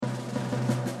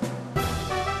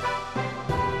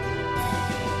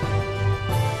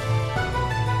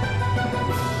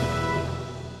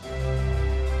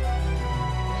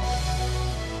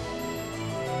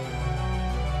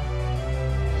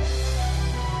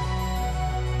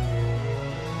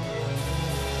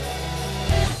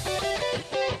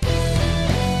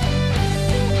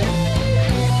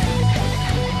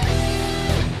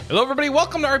Hello, everybody.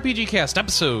 Welcome to RPGCast,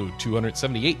 episode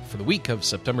 278 for the week of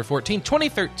September 14,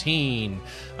 2013.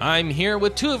 I'm here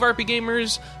with two of RP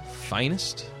Gamer's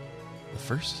finest. The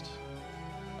first,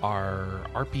 our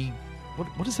RP...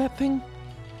 What is that thing?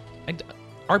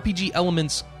 RPG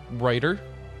Elements writer,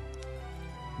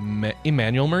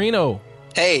 Emmanuel Marino.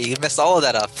 Hey, you messed all of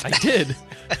that up. I did.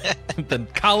 The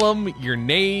column, your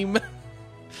name...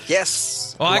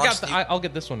 Yes. Well, I'll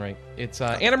get this one right. It's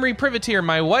Anna Marie Privateer,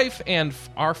 my wife, and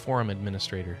our forum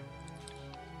administrator.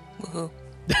 Woohoo.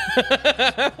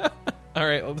 All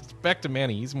right, well, back to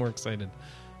Manny. He's more excited.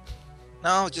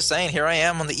 No, just saying, here I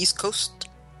am on the East Coast.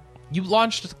 You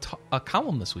launched a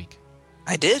column this week.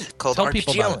 I did, called Tell RPG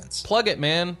people about Elements. it. Plug it,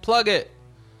 man. Plug it.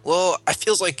 Well, I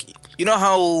feels like, you know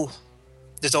how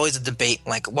there's always a debate,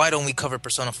 like, why don't we cover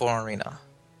Persona 4 Arena?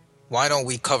 Why don't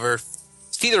we cover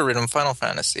Theater Rhythm Final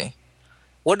Fantasy?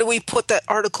 What do we put that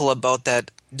article about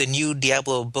that the new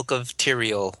Diablo Book of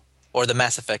Tyrael or the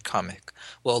Mass Effect comic?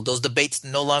 Well, those debates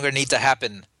no longer need to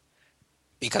happen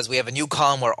because we have a new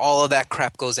column where all of that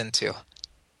crap goes into.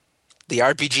 The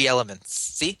RPG elements.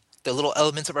 See? The little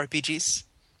elements of RPGs.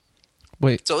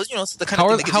 Wait. So, you know, it's the kind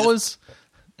of thing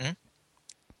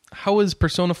how is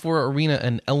Persona 4 Arena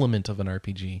an element of an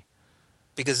RPG?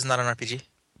 Because it's not an RPG.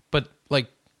 But, like...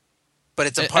 But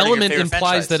it's a an part element of your implies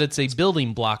franchise. that it's a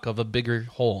building block of a bigger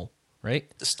whole, right?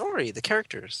 The story, the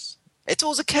characters. It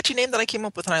was a catchy name that I came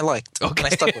up with and I liked. Okay. And I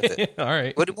stuck with it. All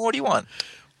right. What do you want?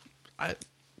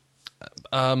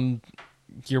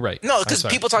 You're right. No, because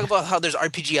people talk about how there's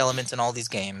RPG elements in all these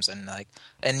games,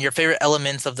 and your favorite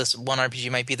elements of this one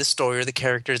RPG might be the story or the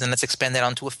characters, and let's expand that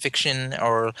onto a fiction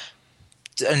or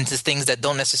into things that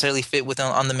don't necessarily fit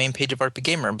on the main page of RP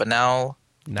Gamer. But now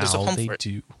there's a home for it.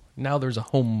 Do. Now there's a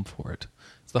home for it.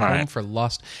 It's the All home right. for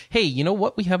Lost. Hey, you know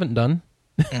what we haven't done?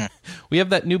 We have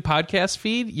that new podcast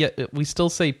feed, yet we still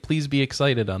say "please be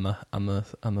excited" on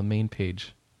the main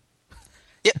page.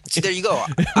 Yeah, see, there you go.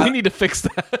 We need to fix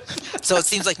that. So it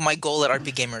seems like my goal at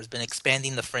RP Gamer has been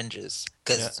expanding the fringes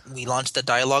because we launched the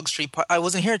Dialogue Street. I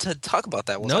wasn't here to talk about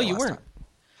that. No, you weren't.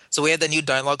 So we had the new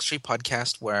Dialogue Street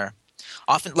podcast where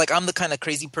often, like, I'm the kind of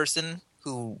crazy person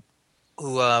who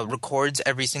records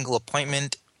every single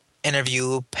appointment,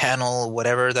 interview, panel,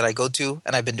 whatever that I go to,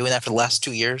 and I've been doing that for the last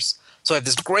 2 years. So I have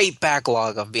this great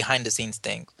backlog of behind-the-scenes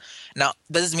things. Now,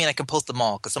 that doesn't mean I can post them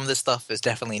all, because some of this stuff is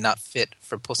definitely not fit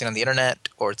for posting on the internet,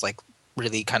 or it's like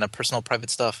really kind of personal,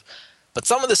 private stuff. But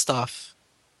some of this stuff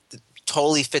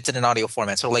totally fits in an audio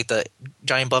format. So like the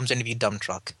Giant Bums interview Dump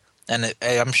Truck. And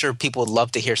I'm sure people would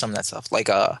love to hear some of that stuff. Like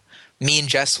me and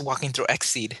Jess walking through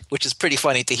Xseed, which is pretty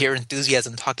funny to hear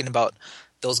enthusiasm talking about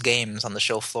those games on the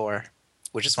show floor,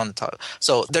 which is fun to talk.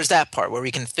 So there's that part where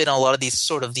we can fit a lot of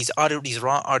these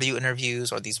raw audio interviews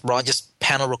or these raw just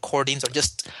panel recordings, or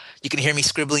just you can hear me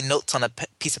scribbling notes on a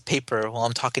piece of paper while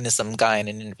I'm talking to some guy in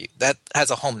an interview. That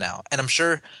has a home now. And I'm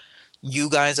sure you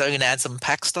guys are going to add some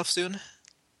PAX stuff soon.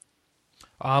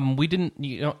 We didn't,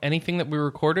 anything that we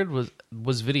recorded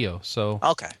was video, so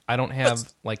okay. I don't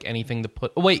have like anything to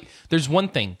put. Oh, wait, there's one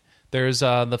thing. There's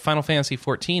the Final Fantasy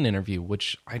 14 interview,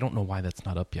 which I don't know why that's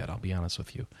not up yet. I'll be honest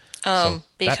with you. So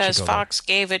because Fox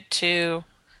gave it to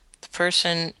the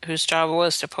person whose job it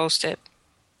was to post it.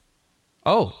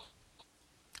 Oh,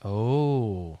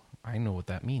 I know what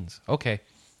that means. Okay,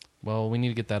 well, we need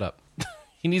to get that up.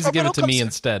 He needs to give it to me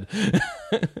instead.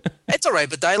 It's all right,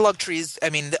 but Dialogue Trees, I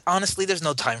mean, honestly, there's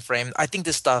no time frame. I think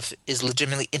this stuff is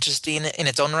legitimately interesting in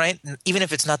its own right, even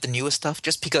if it's not the newest stuff,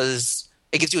 just because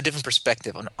it gives you a different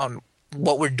perspective on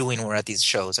what we're doing when we're at these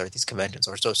shows or these conventions,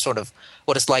 or so sort of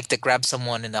what it's like to grab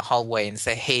someone in the hallway and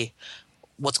say, hey,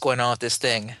 what's going on with this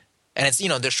thing? And it's,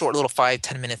 they're short little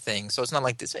 5-10 minute things, so it's not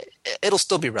like this. It'll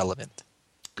still be relevant.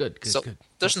 Good.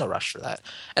 There's no rush for that.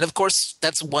 And of course,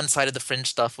 that's one side of the fringe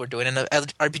stuff we're doing. And the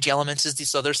RPG Elements is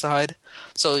this other side.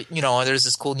 So, there's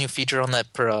this cool new feature on that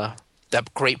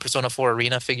great Persona 4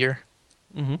 Arena figure.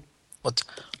 Mm-hmm.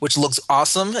 Which looks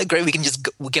awesome. Great.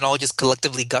 We can all just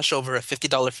collectively gush over a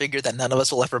 $50 figure that none of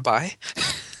us will ever buy.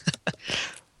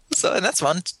 So, and that's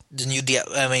fun.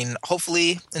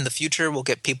 Hopefully in the future we'll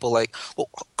get people like,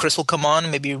 Chris will come on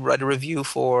and maybe write a review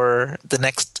for the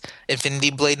next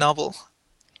Infinity Blade novel.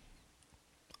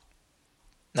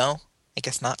 No? I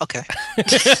guess not. Okay.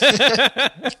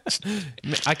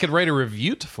 I could write a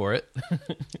review for it.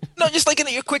 No, just like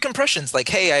your quick impressions. Like,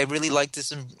 hey, I really like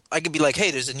this. I could be like,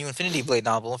 hey, there's a new Infinity Blade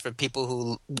novel for people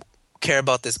who care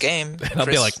about this game. And I'll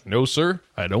be like, no, sir,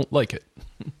 I don't like it.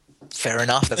 Fair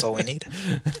enough. That's all we need.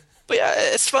 But yeah,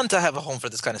 it's fun to have a home for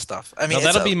this kind of stuff. I mean,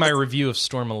 that'll be my review of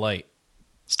Storm of Light.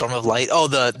 Storm of Light? Oh,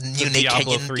 the new Nate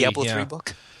Kenyon 3, Diablo 3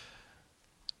 book?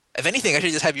 If anything, I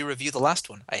should just have you review the last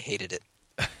one. I hated it.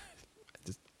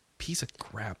 piece of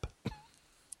crap.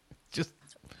 Just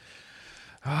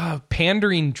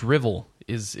pandering drivel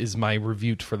is my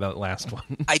review for that last one.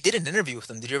 I did an interview with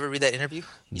him. Did you ever read that interview?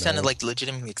 He No. sounded like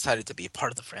legitimately excited to be a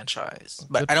part of the franchise.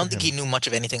 But Good I don't for think him. he knew much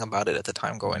of anything about it at the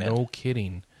time going in. No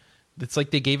kidding. It's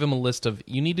like they gave him a list of,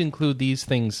 you need to include these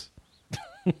things.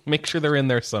 Make sure they're in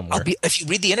there somewhere. If you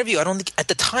read the interview, I don't think at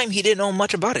the time he didn't know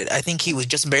much about it. I think he was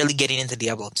just barely getting into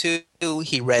Diablo 2.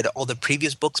 He read all the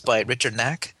previous books by Richard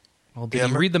Knack. Well, did you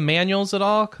Remember? read the manuals at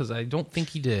all? Because I don't think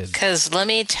he did. Because let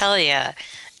me tell you,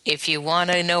 if you want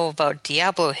to know about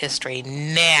Diablo history,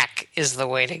 Knack is the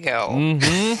way to go.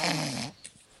 Mm-hmm.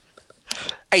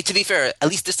 Hey, to be fair, at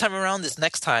least this time around, this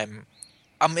next time,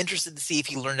 I'm interested to see if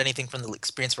he learned anything from the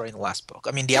experience writing the last book.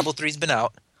 I mean, Diablo 3's been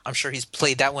out. I'm sure he's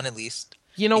played that one at least.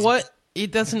 You know what?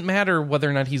 It doesn't matter whether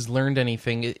or not he's learned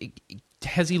anything.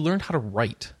 Has he learned how to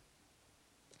write?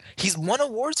 He's won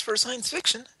awards for science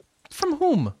fiction. From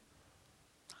whom?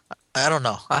 I don't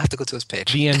know. I have to go to his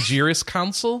page. The Angiris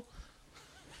Council?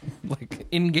 Like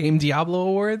in-game Diablo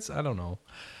awards? I don't know.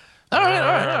 All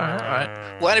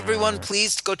right. Well, everyone,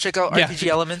 please go check out Yeah. RPG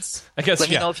Elements. I guess, Let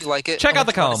me yeah. know if you like it. Check How out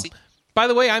the much you wanna column. see. By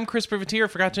the way, I'm Chris Privateer.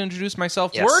 Forgot to introduce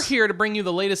myself. Yes. We're here to bring you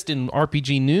the latest in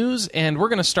RPG news, and we're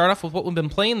going to start off with what we've been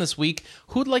playing this week.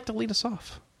 Who'd like to lead us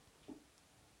off?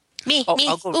 Me, Oh, me,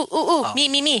 I'll go- ooh, ooh, ooh,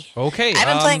 me. Okay. I've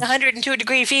been playing 102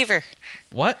 Degree Fever.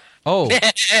 What? Oh,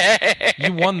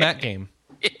 you won that game.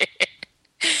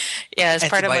 Yeah, it's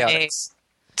part of my... Antibiotics.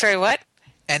 Sorry, what?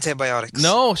 Antibiotics.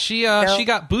 No, she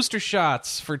got booster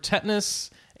shots for tetanus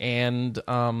and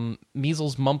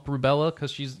measles, mumps, rubella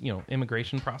because she's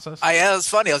immigration process. Yeah, it was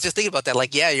funny. I was just thinking about that.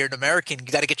 Like, yeah, you're an American.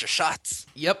 You got to get your shots.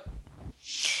 Yep.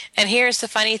 And here's the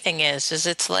funny thing is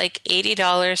it's like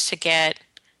 $80 to get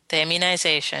the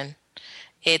immunization.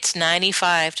 It's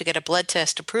 $95 to get a blood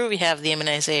test to prove you have the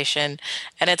immunization.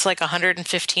 And it's like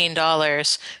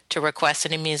 $115 to request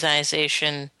an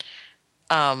immunization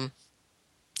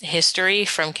history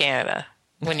from Canada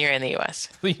when you're in the U.S.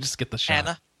 You just get the shot.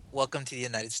 Hannah, welcome to the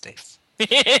United States.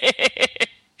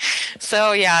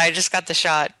 So, yeah, I just got the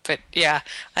shot. But, yeah,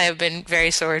 I have been very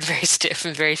sore and very stiff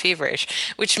and very feverish,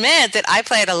 which meant that I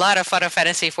played a lot of Final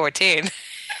Fantasy XIV.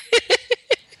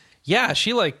 Yeah,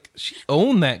 she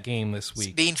owned that game this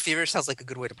week. Being feverish sounds like a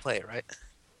good way to play it, right?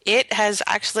 It has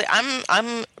actually...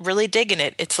 I'm really digging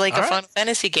it. It's like All a right. Final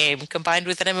Fantasy game combined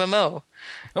with an MMO.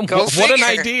 Go What an figure.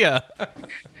 idea!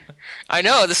 I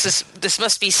know this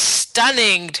must be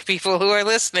stunning to people who are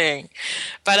listening,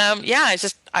 but yeah,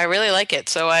 I really like it.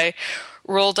 So I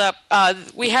rolled up.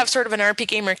 We have sort of an RP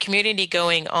gamer community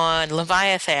going on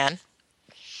Leviathan,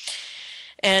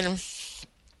 and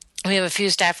we have a few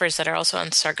staffers that are also on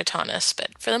Sargatanas. But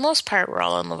for the most part, we're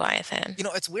all on Leviathan. You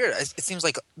know, it's weird. It seems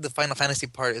like the Final Fantasy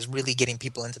part is really getting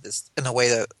people into this in a way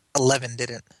that 11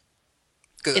 didn't.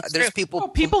 Because It's there's true. people. Well,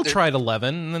 people there- tried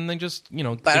 11, and then they just But I they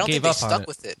don't gave think they up on stuck it.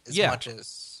 with it as Yeah. much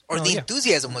as, or Oh, the yeah.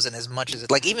 enthusiasm wasn't as much as it.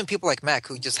 Like even people like Mac,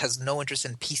 who just has no interest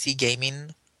in PC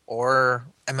gaming or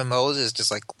MMOs, is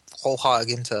just like whole hog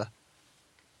into.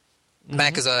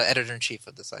 Mac is editor in chief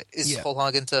of the site. Is Yeah. whole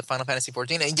hog into Final Fantasy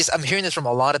 14, and I'm hearing this from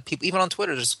a lot of people, even on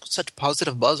Twitter. There's such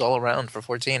positive buzz all around for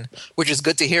 14, which is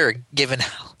good to hear, given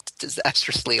how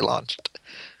disastrously it launched.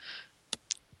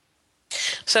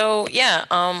 So yeah,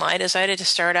 I decided to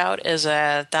start out as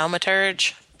a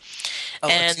thaumaturge, Oh,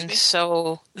 excuse and me?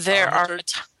 so there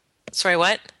Thaumaturge? Sorry,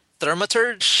 what?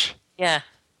 Thaumaturge. Yeah.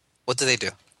 What do they do?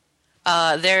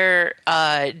 They're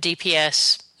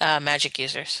DPS magic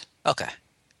users. Okay.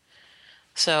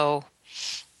 So,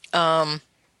 yeah,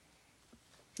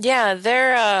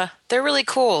 they're really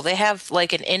cool. They have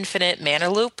like an infinite mana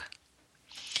loop.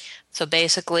 So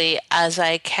basically, as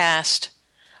I cast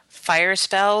fire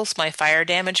spells, my fire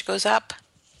damage goes up,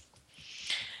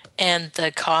 and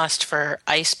the cost for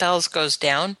ice spells goes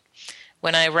down.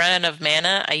 When I run out of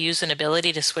mana, I use an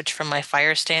ability to switch from my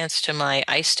fire stance to my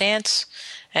ice stance,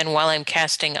 and while I'm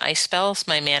casting ice spells,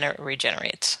 my mana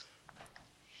regenerates.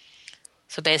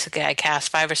 So basically, I cast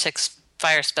 5 or 6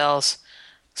 fire spells,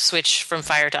 switch from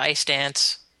fire to ice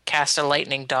stance, cast a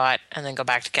lightning dot, and then go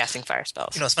back to casting fire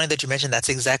spells. You know, it's funny that you mentioned that's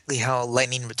exactly how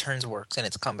Lightning Returns works in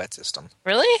its combat system.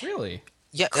 Really? Really?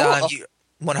 Yeah, Cool.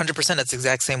 100%. That's the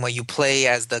exact same way you play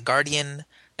as the Guardian,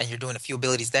 and you're doing a few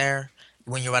abilities there.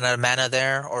 When you run out of mana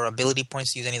there, or ability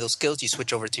points to use any of those skills, you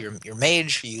switch over to your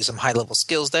mage, you use some high-level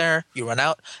skills there, you run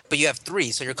out. But you have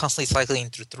 3, so you're constantly cycling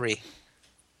through 3.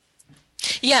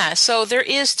 Yeah, so there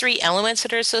is 3 elements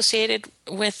that are associated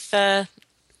with,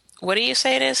 what do you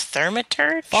say it is?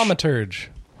 Thermaturge? Thaumaturge.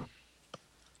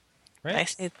 Right? I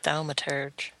say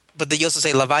thaumaturge. But they also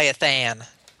say Leviathan.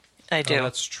 I do. Oh,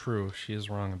 that's true. She is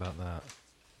wrong about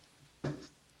that.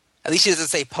 At least she doesn't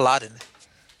say paladin.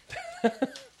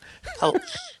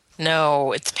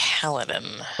 No, it's paladin.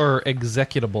 Or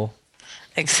executable.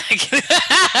 Executive.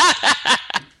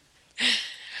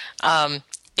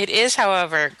 It is,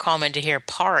 however, common to hear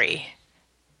pari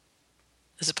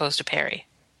as opposed to parry.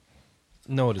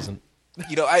 No, it isn't.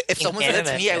 You know, if someone said that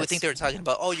to Canada, me, I would yes. think they were talking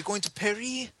about, oh, you're going to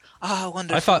Perry? Ah,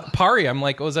 wonderful. I thought pari. I'm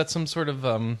like, oh, is that some sort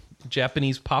of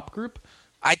Japanese pop group?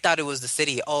 I thought it was the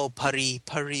city. Oh, Pari,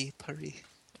 Pari, Pari.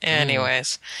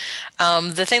 Anyways,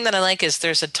 the thing that I like is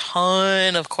there's a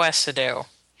ton of quests to do.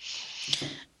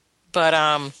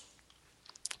 But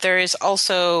there is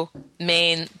also a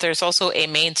main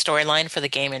storyline for the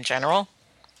game in general.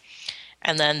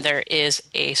 And then there is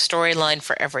a storyline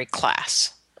for every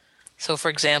class. So, for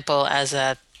example, as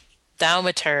a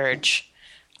thaumaturge,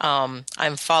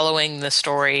 I'm following the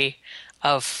story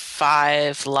of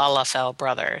 5 Lalafell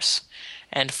brothers.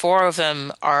 And 4 of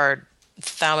them are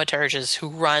thaumaturges who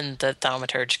run the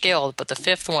Thaumaturge Guild, but the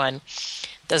 5th one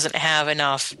doesn't have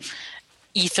enough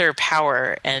ether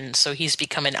power, and so he's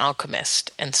become an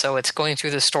alchemist. And so it's going through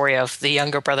the story of the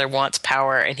younger brother wants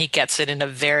power, and he gets it in a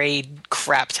very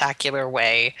craptacular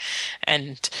way.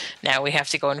 And now we have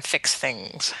to go and fix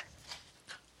things.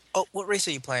 Oh, what race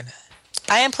are you playing?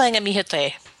 I am playing a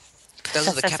Mihote. Those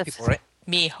are the cat people, right?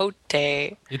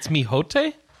 Mihote. It's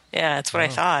Mihote? Yeah, that's what I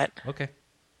thought. Okay.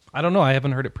 I don't know. I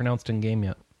haven't heard it pronounced in game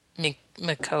yet.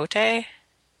 Mikote?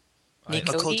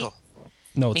 Makoto.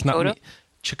 No, it's Mikoto? not.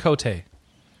 Chakotay.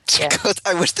 Yeah.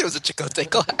 I wish there was a Chakotay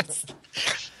class.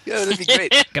 Yeah, that'd be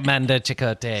great. Commander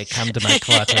Chakotay, come to my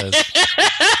quarters.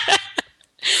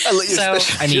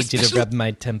 I need you to rub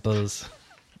my temples.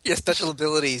 Your special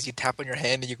abilities, you tap on your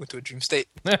hand and you go into a dream state.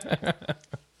 My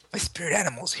spirit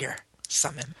animal's here.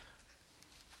 Summon.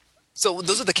 So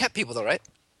those are the cat people though, right?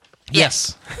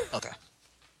 Yes. Okay.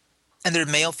 And they're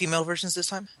male, female versions this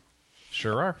time?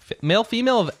 Sure are. Male,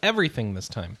 female of everything this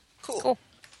time. Cool. Cool.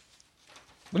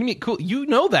 What do you mean, cool? You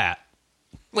know that.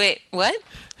 Wait, what?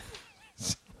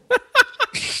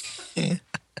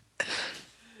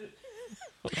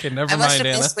 Okay, never I must mind, have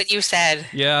Anna. missed what you said.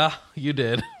 Yeah, you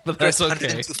did. But that's There's okay.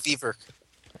 102 fever.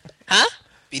 Huh?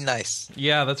 Be nice.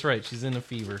 Yeah, that's right. She's in a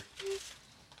fever.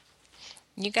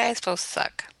 You guys both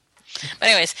suck. But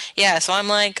anyways, yeah, so I'm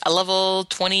like a level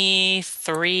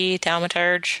 23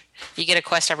 Thaumaturge. You get a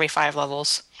quest every 5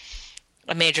 levels.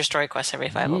 A major story quest every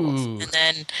 5 levels. Ooh. And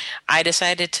then I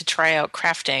decided to try out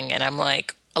crafting, and I'm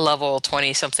like a level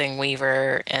 20-something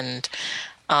weaver and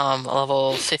a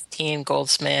level 15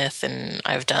 goldsmith, and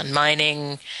I've done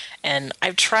mining, and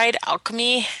I've tried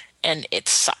alchemy, and it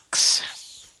sucks.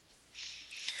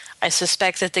 I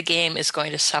suspect that the game is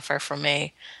going to suffer from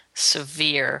a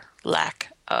severe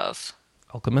lack of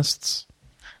Alchemists.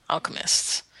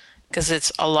 alchemists because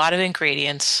it's a lot of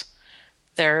ingredients.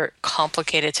 They're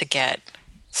complicated to get.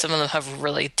 Some of them have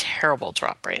really terrible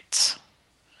drop rates.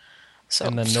 So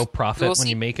And then no profit we'll when see.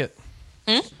 you make it.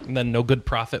 And then no good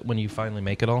profit when you finally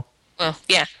make it all. Well,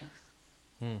 yeah.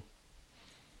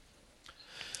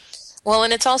 Well,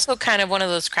 and it's also kind of one of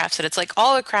those crafts that it's like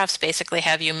all the crafts basically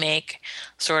have you make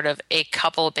sort of a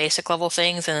couple of basic level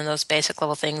things, and then those basic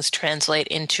level things translate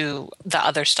into the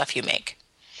other stuff you make.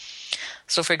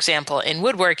 So, for example, in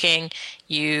woodworking,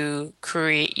 you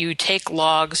take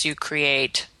logs, you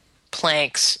create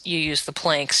planks, you use the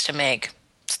planks to make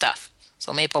stuff.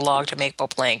 So maple log to maple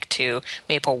plank to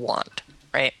maple wand,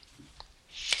 right?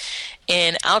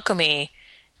 In alchemy,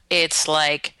 it's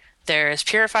like there's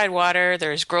purified water,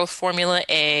 there's growth formula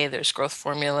A, there's growth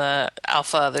formula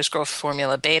alpha, there's growth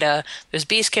formula beta, there's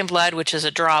beastkin blood, which is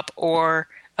a drop or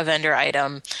a vendor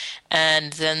item,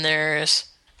 and then there's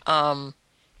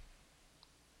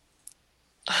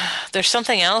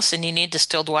something else, and you need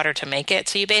distilled water to make it.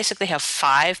 So you basically have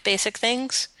 5 basic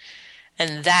things,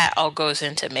 and that all goes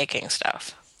into making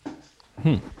stuff.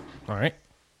 All right.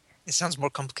 It sounds more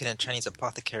complicated than Chinese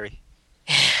apothecary.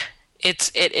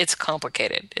 It's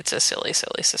complicated. It's a silly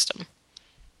system.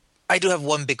 I do have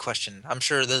one big question. I'm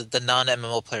sure the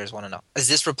non-MMO players want to know. Has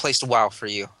this replaced WoW for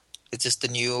you? Is this the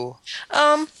new...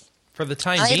 For the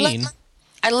time I being.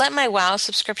 let my WoW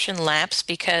subscription lapse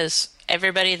because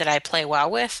everybody that I play WoW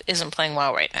with isn't playing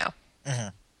WoW right now. Mm-hmm.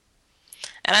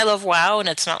 And I love WoW, and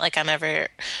it's not like I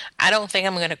don't think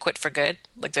I'm going to quit for good.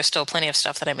 Like, there's still plenty of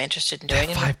stuff that I'm interested in doing.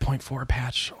 5.4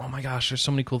 patch. Oh my gosh, there's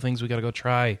so many cool things we got to go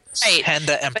try. Right.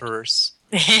 Panda Emperors.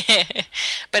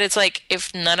 But it's like,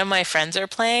 if none of my friends are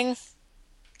playing,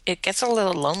 it gets a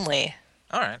little lonely.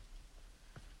 All right.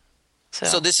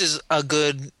 So this is a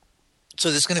good... So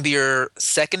this is going to be your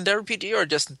second RPG or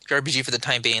just your RPG for the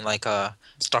time being like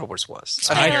Star Wars was?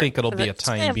 I think it'll be a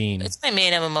time being. It's my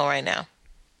main MMO right now.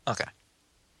 Okay.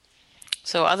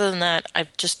 So other than that,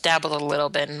 I've just dabbled a little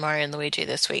bit in Mario and Luigi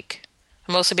this week.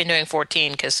 I've mostly been doing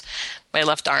 14 because my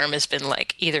left arm has been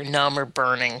like either numb or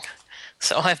burning.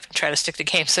 So I've been trying to stick to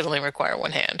games that only require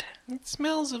one hand. It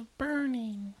smells of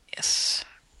burning. Yes.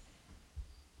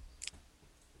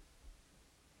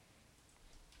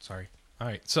 Sorry. All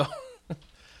right. So,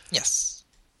 Yes.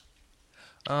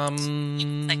 So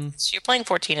you're playing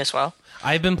 14 as well.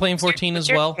 I've been playing 14 What's as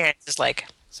your well. experiences like?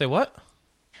 Say what?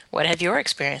 What have your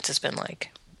experiences been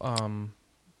like?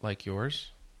 Like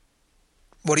yours?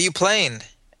 What are you playing?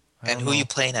 I And don't who know. you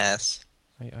playing as?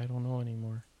 I don't know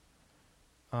anymore.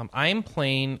 I am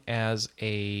playing as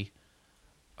a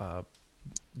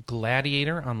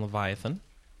gladiator on Leviathan,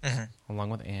 along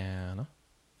with Anna.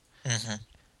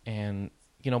 And,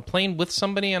 playing with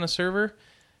somebody on a server,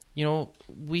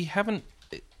 we haven't...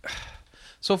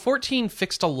 So 14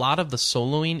 fixed a lot of the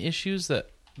soloing issues that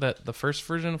the first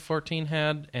version of 14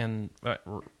 had, and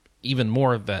even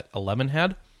more that 11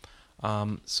 had.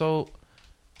 So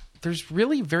there's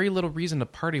really very little reason to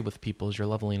party with people as you're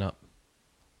leveling up.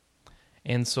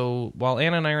 And so while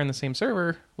Anna and I are in the same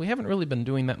server, we haven't really been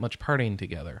doing that much partying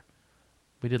together.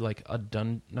 We did like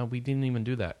no, we didn't even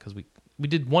do that because we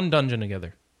did one dungeon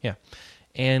together. Yeah.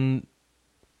 And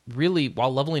really,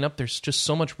 while leveling up, there's just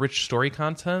so much rich story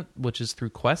content, which is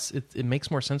through quests. It makes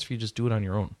more sense for you to just do it on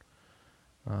your own,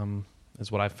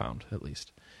 is what I've found, at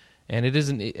least. And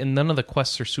and none of the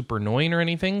quests are super annoying or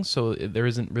anything, so there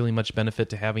isn't really much benefit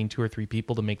to having 2 or 3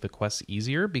 people to make the quests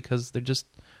easier because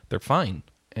they're fine,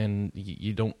 and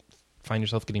you don't find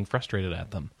yourself getting frustrated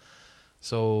at them.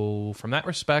 So from that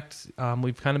respect,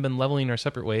 we've kind of been leveling our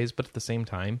separate ways, but at the same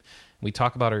time, we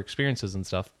talk about our experiences and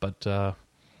stuff. But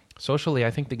socially,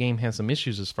 I think the game has some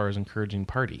issues as far as encouraging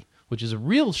party, which is a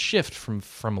real shift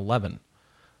from 11.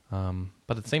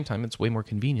 But at the same time, it's way more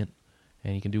convenient,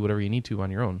 and you can do whatever you need to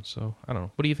on your own. So I don't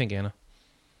know. What do you think, Anna?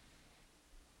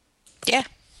 Yeah.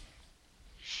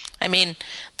 I mean,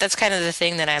 that's kind of the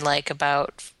thing that I like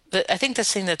about... I think the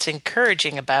thing that's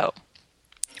encouraging about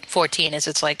 14 is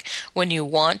it's like when you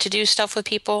want to do stuff with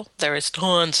people, there is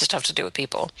tons of stuff to do with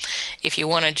people. If you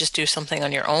want to just do something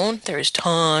on your own, there is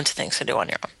tons of things to do on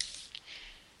your own.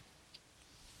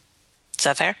 Is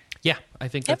that fair? Yeah, I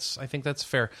think that's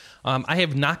fair. I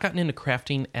have not gotten into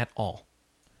crafting at all.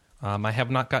 I have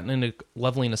not gotten into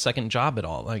leveling a second job at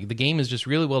all. Like the game is just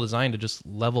really well designed to just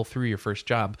level through your first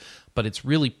job, but it's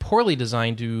really poorly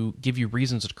designed to give you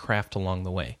reasons to craft along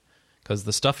the way. Because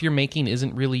the stuff you're making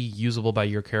isn't really usable by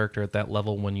your character at that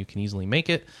level when you can easily make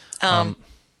it.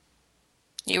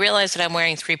 You realize that I'm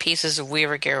wearing 3 pieces of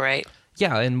Weaver gear, right?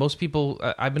 Yeah, and most people,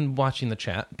 I've been watching the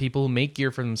chat, people who make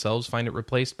gear for themselves find it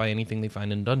replaced by anything they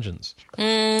find in dungeons.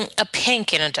 A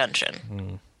pink in a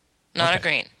dungeon. Not a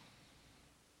green.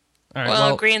 All right,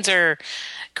 well, greens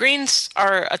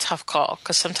are a tough call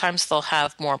because sometimes they'll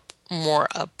have more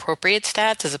appropriate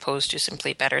stats as opposed to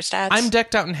simply better stats. I'm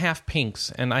decked out in half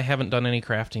pinks, and I haven't done any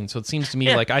crafting, so it seems to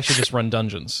me like I should just run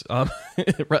dungeons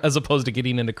as opposed to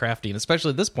getting into crafting,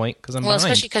 especially at this point because I'm behind.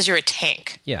 Especially because you're a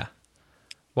tank. Yeah.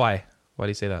 Why? Why do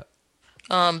you say that?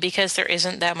 Because there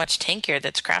isn't that much tank gear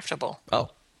that's craftable. Oh,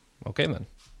 okay then.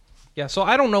 Yeah, so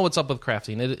I don't know what's up with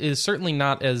crafting. It is certainly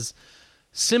not as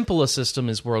simple a system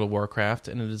as World of Warcraft,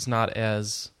 and it is not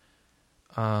as...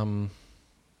 what am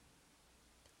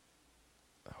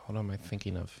I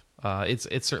thinking of?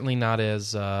 It's certainly not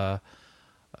as... well,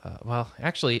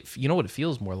 actually, you know what it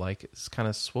feels more like? It's kind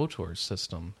of SWTOR's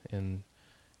system, and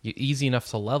easy enough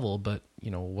to level, but,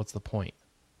 what's the point?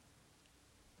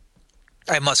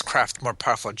 I must craft more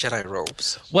powerful Jedi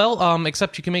robes. Well,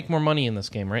 except you can make more money in this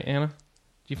game, right, Anna? Do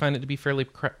you find it to be fairly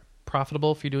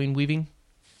profitable if you're doing weaving?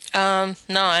 No,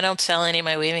 I don't sell any of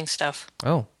my weaving stuff.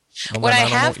 Oh. Well, What I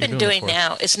have been doing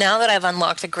now is now that I've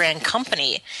unlocked the Grand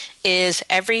Company is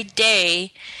every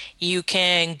day you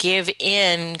can give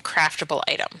in craftable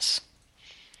items.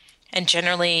 And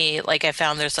generally, like I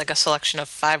found there's like a selection of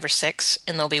 5 or 6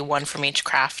 and there'll be 1 from each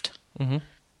craft. Mm-hmm.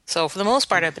 So for the most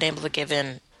part, I've been able to give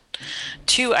in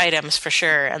 2 items for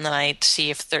sure, and then I see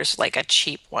if there's like a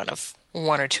cheap one of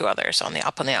 1 or 2 others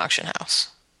up on the auction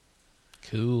house.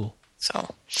 Cool.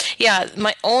 So, yeah,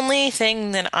 my only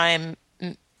thing that I'm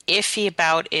iffy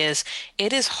about is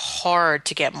it is hard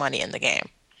to get money in the game.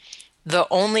 The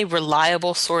only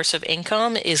reliable source of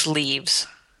income is leaves.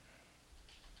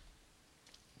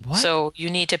 What? So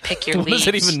you need to pick your what leaves.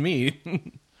 What does that even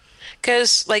mean?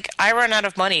 Because, I run out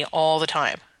of money all the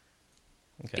time.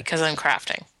 Okay. Because I'm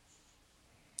crafting.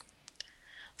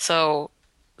 So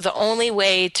the only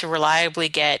way to reliably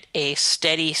get a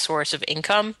steady source of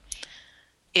income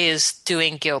is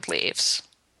doing guild leaves.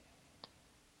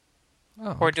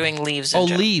 Oh, We're okay. doing leaves. Oh, in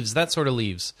general. leaves. That sort of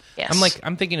leaves. Yes.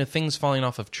 I'm thinking of things falling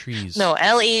off of trees. No,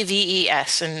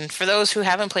 Leves. And for those who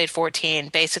haven't played 14,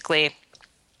 basically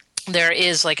there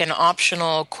is like an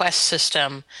optional quest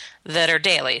system that are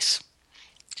dailies.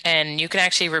 And you can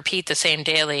actually repeat the same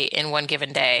daily in one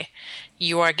given day.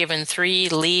 You are given 3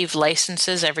 leave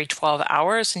licenses every 12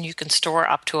 hours, and you can store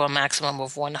up to a maximum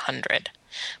of 100.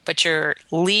 But your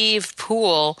leave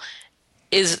pool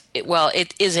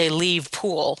it is a leave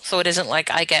pool. So it isn't like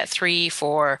I get 3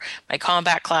 for my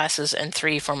combat classes and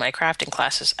 3 for my crafting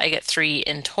classes. I get 3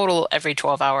 in total every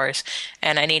 12 hours,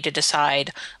 and I need to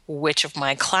decide which of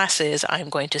my classes I'm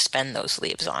going to spend those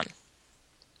leaves on.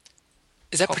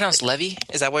 Is that pronounced levy?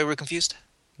 Is that why we're confused?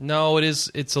 No,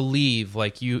 it's a leave.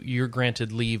 Like you're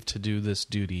granted leave to do this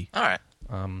duty. All right.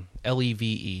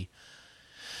 LEVE.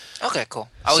 Okay, cool.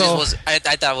 I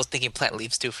thought I was thinking plant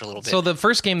leaves too for a little bit. So the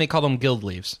first game they call them guild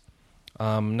leaves.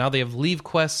 Now they have leave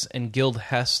quests and guild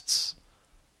hests.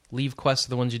 Leave quests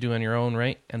are the ones you do on your own,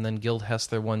 right? And then guild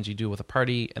hests are the ones you do with a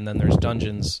party. And then there's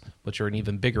dungeons, which are an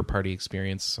even bigger party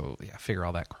experience. So yeah, figure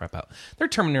all that crap out. Their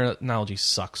terminology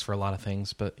sucks for a lot of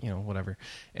things, but whatever.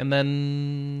 And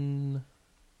then,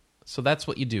 so that's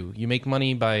what you do. You make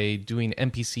money by doing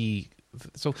NPC.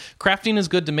 So crafting is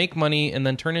good to make money and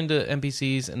then turn into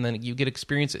NPCs, and then you get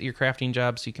experience at your crafting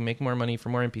job, so you can make more money for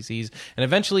more NPCs. And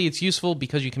eventually, it's useful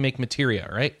because you can make materia,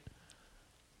 right?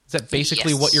 Is that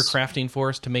basically what you're crafting for,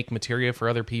 is to make materia for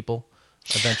other people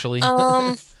eventually?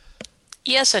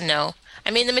 Yes and no.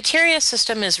 I mean, the materia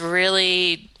system is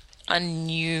really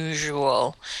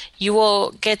unusual. You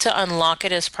will get to unlock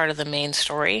it as part of the main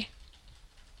story,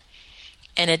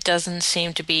 and it doesn't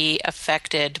seem to be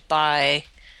affected by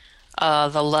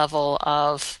the level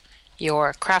of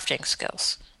your crafting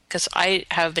skills. Because I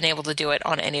have been able to do it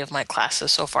on any of my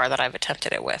classes so far that I've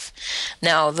attempted it with.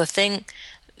 Now, the thing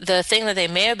that they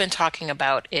may have been talking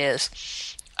about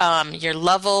is your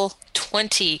level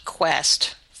 20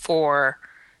 quest for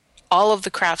all of the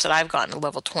crafts that I've gotten to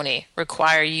level 20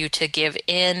 require you to give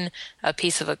in a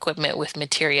piece of equipment with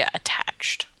materia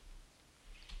attached.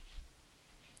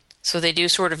 So they do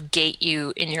sort of gate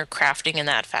you in your crafting in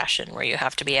that fashion, where you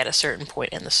have to be at a certain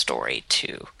point in the story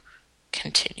to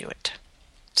continue it.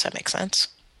 Does that make sense?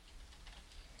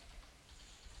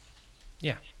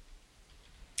 Yeah.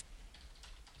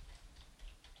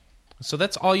 So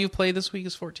that's all you've played this week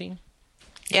is 14?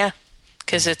 Yeah,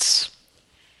 because it's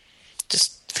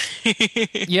just...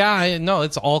 Yeah, no,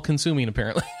 it's all-consuming,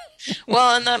 apparently.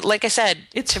 Well, and that, like I said,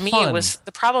 It's to me, fun. it was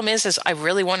the problem is I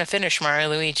really want to finish Mario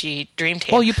Luigi Dream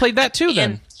Team. Well, you played that too, in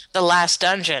then. the last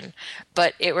dungeon,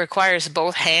 but it requires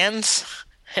both hands,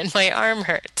 and my arm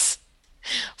hurts.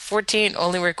 14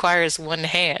 only requires one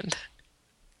hand,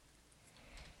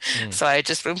 so I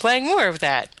just been playing more of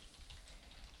that.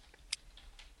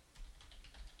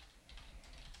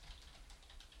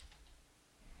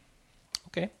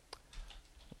 Okay.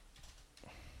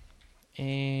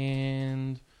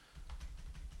 And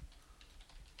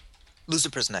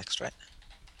Lucifer's next, right?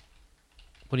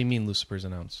 what do you mean Lucifer's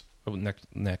announced? Oh,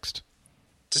 next.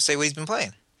 Just say what he's been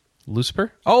playing.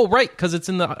 Lucifer? Oh, right, because it's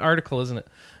in the article, isn't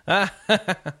it?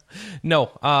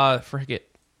 No, forget.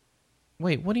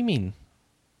 Wait, what do you mean?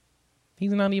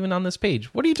 He's not even on this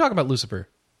page. What are you talking about, Lucifer?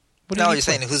 What do No, you you're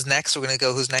saying who's next? We're going to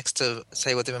go who's next to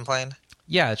say what they've been playing?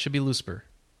 Yeah, it should be Lucifer.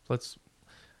 Let's.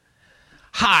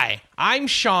 Hi, I'm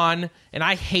Sean, and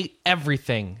I hate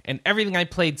everything. And everything I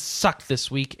played sucked this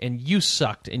week, and you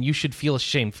sucked, and you should feel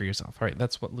ashamed for yourself. All right,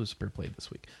 that's what Lucifer played this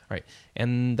week. All right,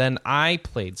 and then I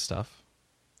played stuff.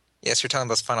 Yes, you're talking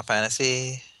about Final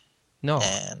Fantasy. No,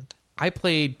 And I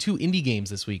played 2 indie games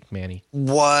this week, Manny.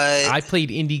 what? I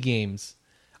played indie games.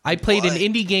 I played an What?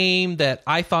 indie game that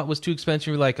I thought was too expensive.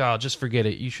 You're like, oh, just forget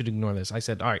it. You should ignore this. I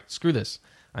said, all right, screw this.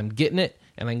 I'm getting it,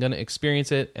 and I'm going to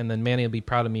experience it, and then Manny will be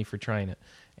proud of me for trying it.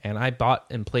 And I bought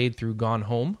and played through Gone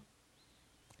Home.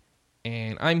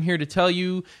 And I'm here to tell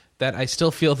you that I still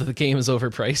feel that the game is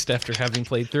overpriced after having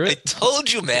played through I it.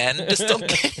 told you, man. Just don't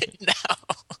get it now.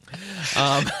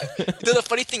 The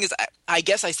funny thing is, I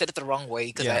guess I said it the wrong way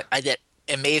because Yeah. I did.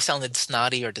 It may have sounded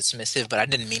snotty or dismissive, but I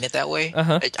didn't mean it that way.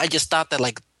 Uh-huh. I just thought that,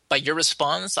 like, by your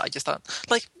response, I just thought,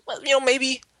 like, well,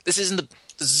 maybe this is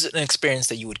an experience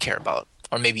that you would care about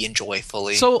or maybe enjoy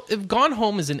fully. So, if Gone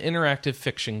Home is an interactive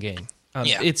fiction game.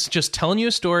 Yeah. It's just telling you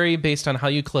a story based on how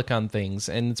you click on things,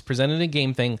 and it's presented a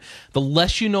game thing. The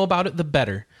less you know about it, the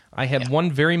better. I had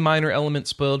one very minor element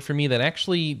spoiled for me that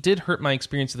actually did hurt my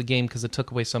experience of the game because it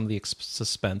took away some of the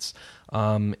suspense.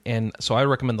 And so I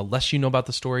recommend the less you know about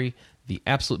the story, the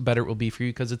absolute better it will be for you,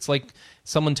 because it's like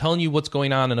someone telling you what's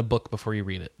going on in a book before you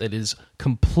read it. It is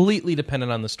completely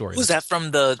dependent on the story. Was that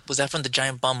from the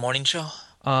Giant Bomb morning show?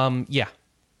 Yeah.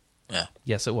 Yeah.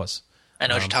 Yes, it was. I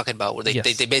know what you're talking about. Where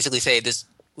yes. they basically say this.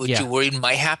 What you worried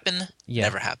might happen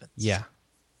never happens. Yeah.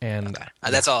 And okay.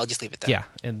 That's all. I'll just leave it there. Yeah.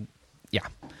 And yeah.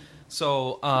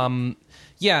 So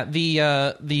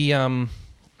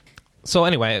so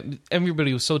anyway,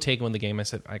 everybody was so taken with the game. I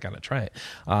said, I gotta try it.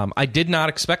 I did not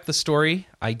expect the story.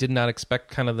 I did not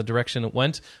expect kind of the direction it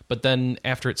went. But then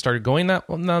after it started going that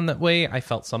way, I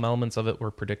felt some elements of it were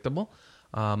predictable.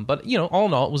 But all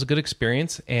in all, it was a good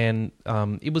experience, and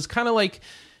it was kind of like,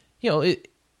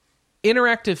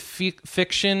 interactive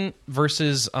fiction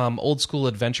versus old school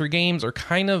adventure games are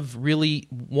kind of really,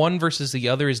 one versus the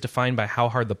other is defined by how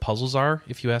hard the puzzles are,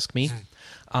 if you ask me.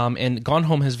 And Gone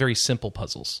Home has very simple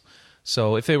puzzles.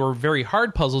 So if they were very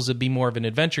hard puzzles, it'd be more of an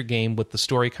adventure game with the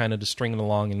story kind of to string it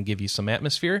along and give you some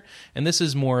atmosphere. And this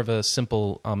is more of a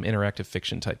simple interactive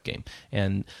fiction type game.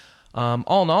 And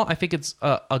all in all, I think it's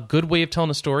a good way of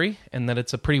telling a story, and that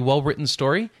it's a pretty well-written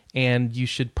story. And you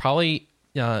should probably...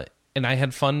 and I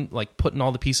had fun like putting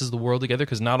all the pieces of the world together,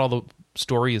 because not all the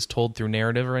story is told through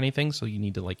narrative or anything. So you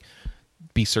need to like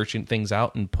be searching things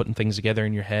out and putting things together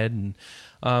in your head. And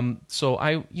so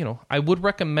I would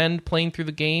recommend playing through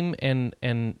the game. And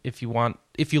if you like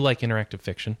interactive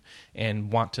fiction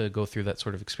and want to go through that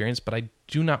sort of experience, but I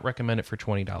do not recommend it for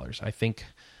 $20. I think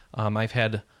I've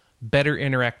had better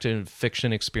interactive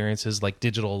fiction experiences like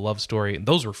Digital Love Story.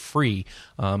 Those were free.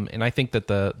 And I think that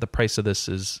the price of this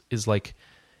is like,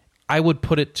 I would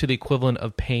put it to the equivalent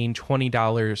of paying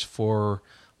 $20 for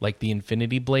like the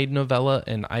Infinity Blade novella,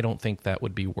 and I don't think that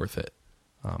would be worth it.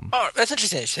 That's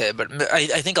interesting to say, but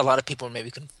I think a lot of people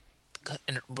maybe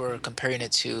were comparing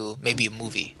it to maybe a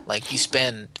movie. Like you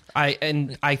spend... I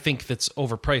think that's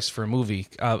overpriced for a movie.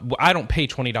 I don't pay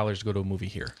 $20 to go to a movie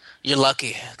here. You're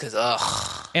lucky, because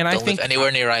and I think live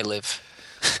anywhere near I live.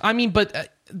 I mean, but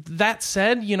that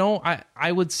said,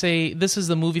 I would say this is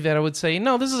the movie that I would say,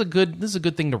 no, this is a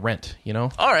good thing to rent.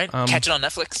 All right, catch it on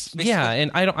Netflix. Basically. Yeah, and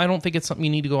I don't think it's something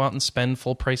you need to go out and spend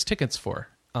full price tickets for.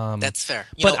 That's fair.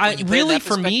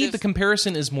 For me, the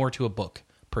comparison is more to a book.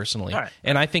 Personally, right.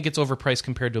 And I think it's overpriced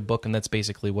compared to a book, and that's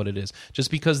basically what it is. Just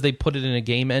because they put it in a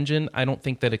game engine, I don't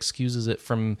think that excuses it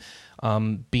from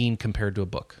being compared to a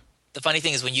book. The funny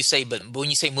thing is when you say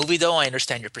movie, though, I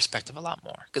understand your perspective a lot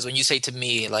more. Because when you say to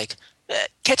me, like,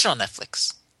 catch it on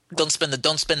Netflix. Don't spend the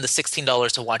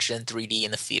 $16 to watch it in 3D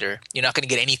in the theater. You're not going to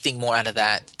get anything more out of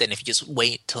that than if you just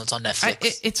wait till it's on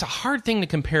Netflix. It's a hard thing to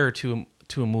compare to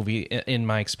a movie in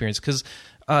my experience, because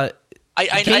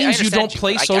games you don't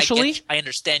play socially. I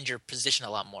understand your position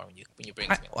a lot more when you bring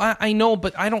it to me. I know,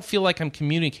 but I don't feel like I'm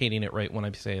communicating it right when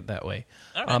I say it that way.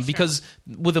 Right, because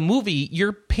with a movie,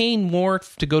 you're paying more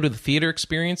to go to the theater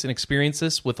experience and experience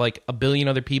this with like a billion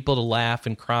other people to laugh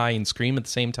and cry and scream at the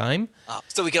same time.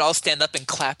 So we could all stand up and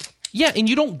clap. Yeah, and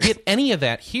you don't get any of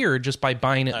that here just by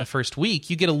buying it in the first week.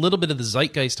 You get a little bit of the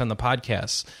zeitgeist on the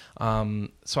podcast.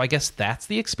 So I guess that's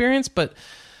the experience, but...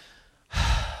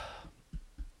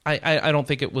 I don't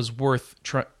think it was worth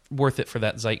it for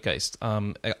that zeitgeist,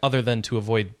 other than to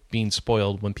avoid being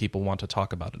spoiled when people want to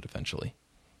talk about it eventually.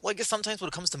 Well, I guess sometimes when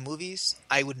it comes to movies,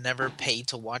 I would never pay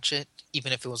to watch it,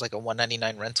 even if it was like a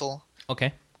 $1.99 rental.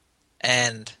 Okay.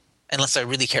 And unless I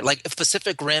really care, like if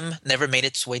Pacific Rim never made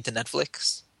its way to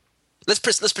Netflix, let's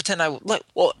pretend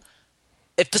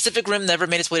if Pacific Rim never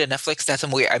made its way to Netflix, that's a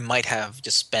movie I might have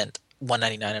just spent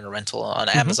 $1.99 in a rental on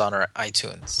Amazon or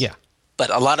iTunes. Yeah. But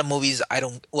a lot of movies,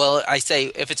 I say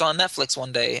if it's on Netflix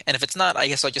one day, and if it's not, I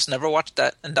guess I'll just never watch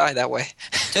that and die that way.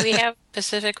 Do we have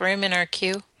Pacific Rim in our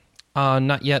queue?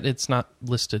 Not yet. It's not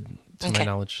listed to my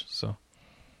knowledge, so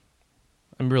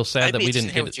I'm real sad that we didn't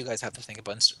hear what you guys have to think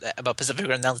about Pacific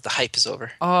Rim now that the hype is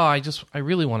over. Oh, I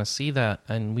really want to see that,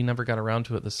 and we never got around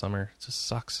to it this summer. It just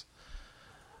sucks.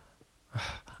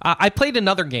 I played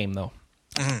another game though,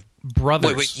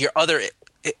 Brothers. Wait,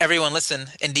 everyone listen,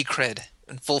 indie cred.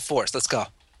 In full force. Let's go.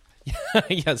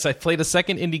 Yes, I played a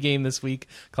second indie game this week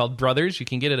called Brothers. You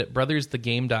can get it at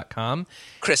brothersthegame.com.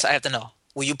 Chris, I have to know.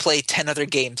 Will you play 10 other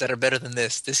games that are better than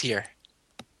this year?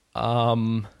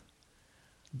 I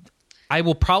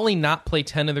will probably not play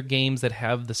 10 other games that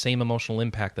have the same emotional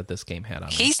impact that this game had on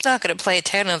me. He's not going to play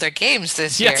 10 other games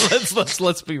this year. Yeah,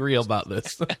 let's be real about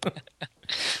this.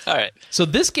 All right. So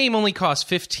this game only costs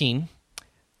 $15.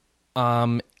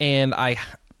 And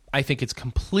I think it's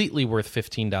completely worth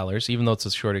 $15, even though it's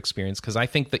a short experience, because I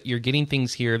think that you're getting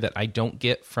things here that I don't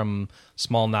get from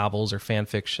small novels or fan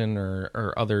fiction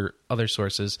or other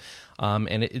sources,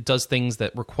 and it does things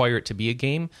that require it to be a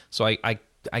game. So I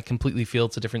I completely feel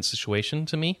it's a different situation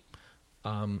to me.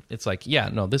 It's like, yeah,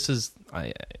 no, this is,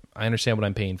 I understand what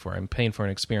I'm paying for. I'm paying for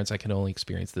an experience I can only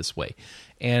experience this way.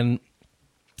 And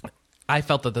I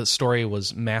felt that the story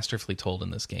was masterfully told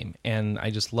in this game, and I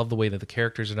just love the way that the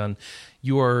characters are done.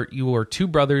 You are two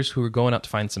brothers who are going out to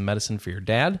find some medicine for your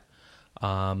dad,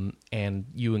 and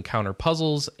you encounter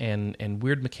puzzles and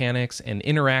weird mechanics and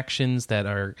interactions that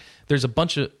are, there's a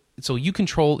bunch of, so you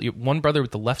control one brother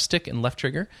with the left stick and left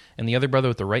trigger, and the other brother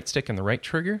with the right stick and the right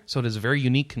trigger, so it is a very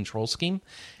unique control scheme,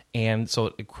 and so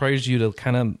it requires you to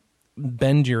kind of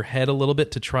bend your head a little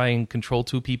bit to try and control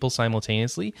two people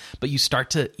simultaneously, but you start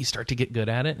to get good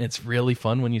at it, and it's really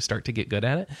fun when you start to get good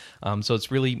at it. So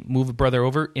it's really move a brother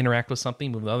over, interact with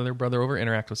something, move the other brother over,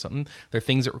 interact with something. There are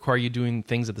things that require you doing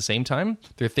things at the same time.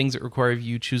 There are things that require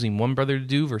you choosing one brother to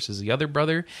do versus the other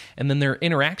brother, and then there are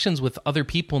interactions with other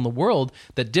people in the world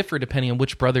that differ depending on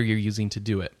which brother you're using to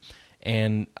do it.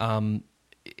 And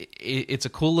it's a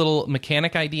cool little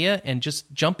mechanic idea, and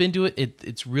just jump into it.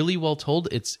 It's really well told.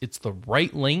 It's the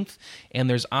right length, and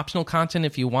there's optional content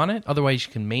if you want it. Otherwise,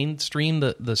 you can mainstream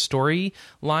the story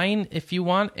line if you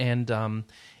want. And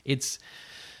it's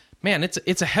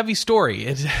a heavy story.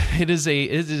 It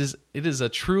is a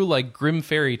true like grim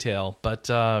fairy tale, but.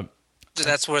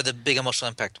 That's where the big emotional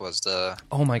impact was.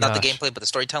 Oh my gosh. Not the gosh. gameplay, but the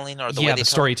storytelling, or the way they the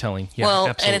storytelling. Yeah, well,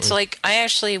 absolutely. And it's like I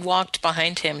actually walked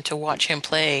behind him to watch him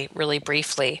play really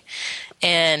briefly,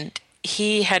 and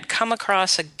he had come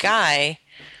across a guy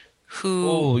who.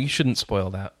 Oh, you shouldn't spoil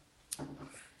that.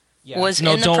 Yeah. Was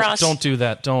no, in the process. Don't do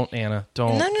that. Don't, Anna.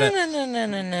 Don't.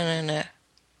 No.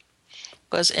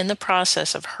 Was in the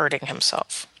process of hurting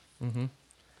himself,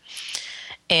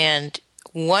 and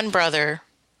one brother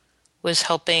was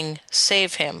helping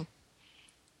save him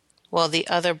while the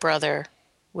other brother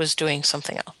was doing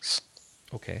something else.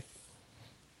 Okay.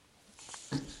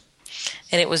 And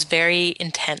it was very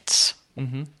intense.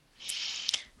 Mm-hmm.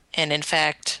 And in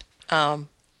fact,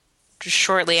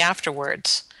 shortly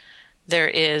afterwards, there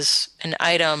is an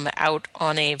item out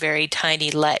on a very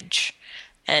tiny ledge.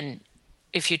 And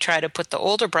if you try to put the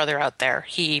older brother out there,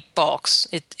 he balks.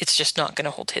 It's just not going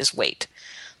to hold his weight.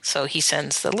 So he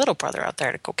sends the little brother out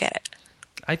there to go get it.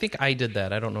 I think I did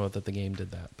that. I don't know that the game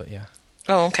did that, but yeah.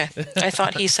 Oh, okay. I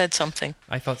thought he said something.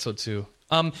 I thought so too.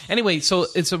 Anyway, so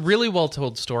it's a really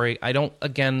well-told story. I don't,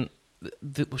 again,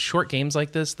 the short games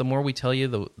like this, the more we tell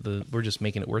you, we're just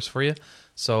making it worse for you.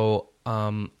 So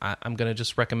I'm going to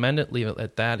just recommend it, leave it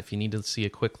at that. If you need to see a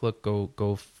quick look,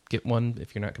 go get one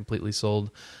if you're not completely sold.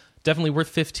 Definitely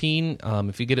worth $15.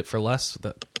 If you get it for less,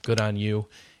 good on you.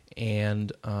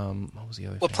 And what was the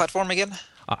other thing? What platform again?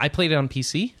 I played it on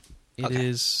PC. It Okay.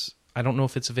 is. I don't know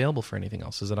if it's available for anything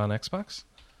else. Is it on Xbox?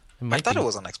 I thought it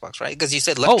was on Xbox, right? Because you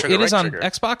said left trigger, it is right on trigger.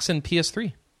 Xbox and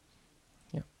PS3.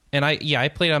 Yeah, and I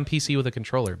played on PC with a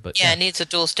controller, but Yeah, it needs a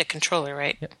dual stick controller,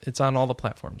 right? yeah, it's on all the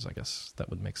platforms. I guess that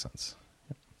would make sense.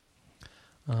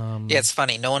 Yeah, it's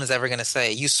funny. No one is ever going to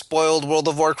say, "You spoiled World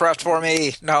of Warcraft for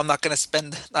me." No, I'm not going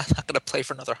to play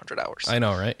for another 100 hours. I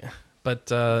know, right?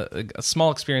 But a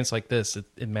small experience like this,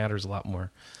 it matters a lot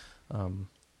more.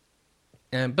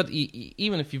 But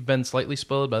even if you've been slightly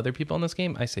spoiled by other people in this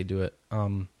game, I say do it.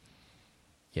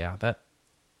 Yeah,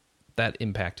 that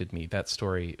impacted me. That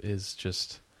story is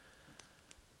just.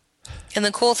 And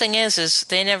the cool thing is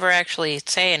they never actually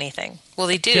say anything. Well,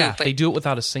 they do. Yeah, but they do it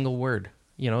without a single word.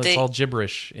 It's all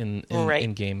gibberish in Right.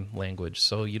 in-game language,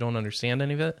 so you don't understand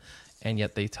any of it, and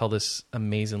yet they tell this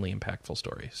amazingly impactful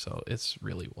story. So it's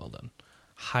really well done.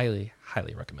 Highly,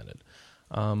 highly recommended.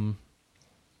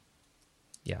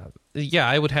 Yeah,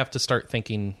 I would have to start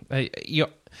thinking.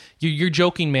 You're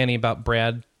joking, Manny, about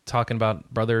Brad talking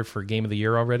about Brother for Game of the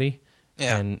Year already.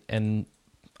 Yeah. And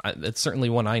it's certainly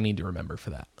one I need to remember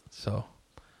for that. So,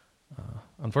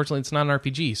 unfortunately, it's not an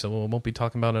RPG, so we won't be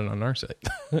talking about it on our site.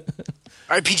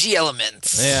 RPG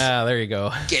Elements. Yeah, there you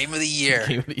go. Game of the Year.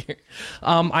 Game of the Year.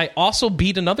 I also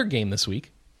beat another game this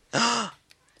week.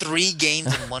 3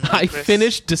 games in 1 week, I Chris.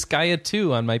 finished Disgaea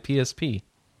 2 on my PSP.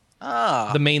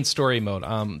 Ah. The main story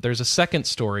mode. There's a second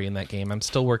story in that game. I'm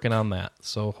still working on that,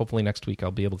 so hopefully next week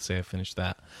I'll be able to say I finished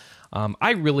that.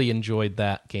 I really enjoyed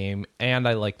that game, and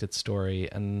I liked its story,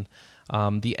 and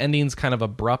the ending's kind of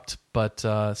abrupt, but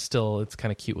still, it's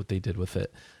kind of cute what they did with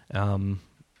it.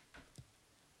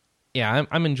 Yeah,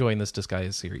 I'm enjoying this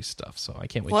Disgaea series stuff, so I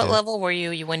can't wait. What level were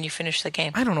you when you finished the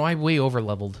game? I don't know. I way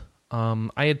over-leveled.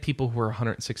 I had people who were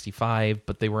 165,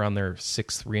 but they were on their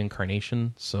 6th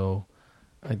reincarnation, so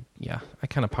I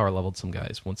kind of power-leveled some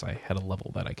guys once I had a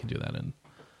level that I could do that in.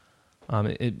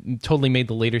 It totally made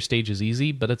the later stages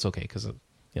easy, but it's okay, because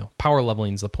power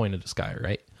leveling is the point of Disgaea,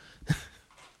 right?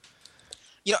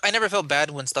 I never felt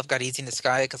bad when stuff got easy in the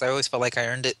sky because I always felt like I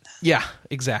earned it. Yeah,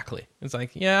 exactly. It's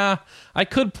like, yeah, I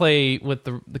could play with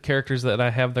the characters that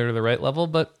I have that are the right level,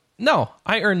 but no,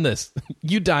 I earned this.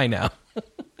 You die now.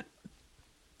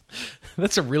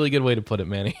 That's a really good way to put it,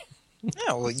 Manny.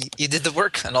 Yeah, well, you did the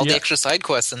work and all the extra side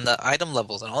quests and the item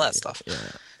levels and all that stuff. Yeah.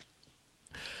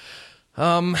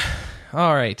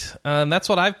 All right. That's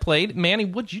what I've played. Manny,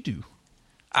 what'd you do?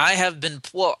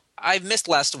 I've missed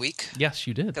last week. Yes,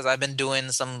 you did. Because I've been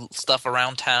doing some stuff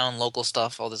around town, local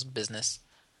stuff, all this business.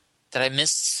 Did I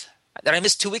miss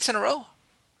 2 weeks in a row?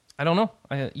 I don't know.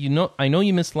 I know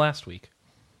you missed last week.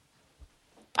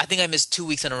 I think I missed 2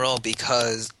 weeks in a row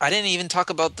because I didn't even talk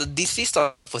about the DC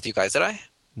stuff with you guys, did I?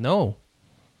 No.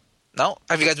 No?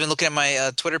 Have you guys been looking at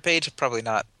my Twitter page? Probably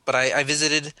not. But I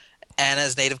visited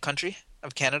Anna's native country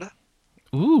of Canada.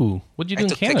 Ooh. What'd you do in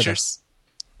Canada? Pictures.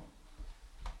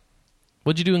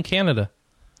 What'd you do in Canada?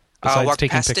 Besides walked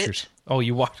taking past pictures. it. Oh,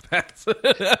 you walked past.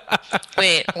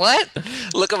 Wait, what?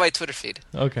 Look at my Twitter feed.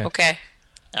 Okay. Okay.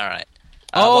 All right.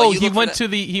 He went to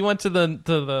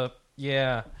the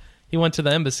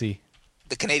embassy.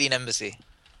 The Canadian embassy.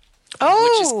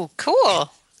 Oh,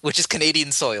 cool. Which is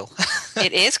Canadian soil.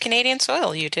 It is Canadian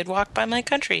soil. You did walk by my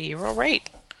country. You were right.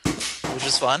 Which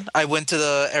was fun. I went to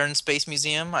the Air and Space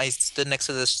Museum. I stood next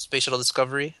to the Space Shuttle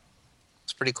Discovery.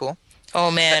 It's pretty cool. Oh,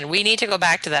 man. We need to go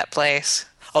back to that place.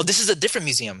 Oh, this is a different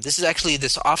museum. This is actually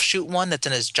this offshoot one that's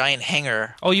in this giant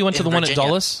hangar. Oh, you went to the one at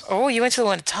Dulles? Oh, you went to the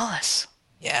one at Dulles.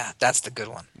 Yeah, that's the good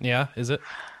one. Yeah, is it?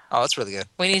 Oh, it's really good.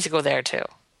 We need to go there, too.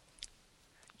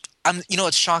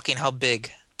 It's shocking how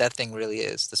big that thing really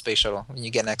is, the space shuttle, when you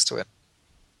get next to it.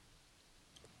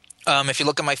 If you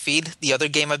look at my feed, the other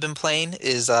game I've been playing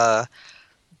is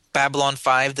Babylon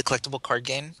 5, the collectible card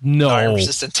game. No. Narn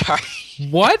vs. Centauri.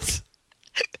 What?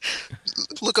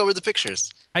 Look over the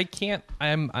pictures. I can't.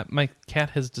 My cat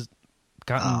has just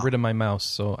gotten rid of my mouse,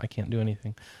 so I can't do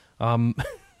anything.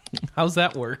 How's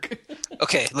that work?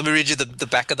 Okay, let me read you the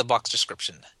back of the box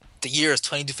description. The year is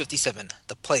 2257.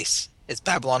 The place is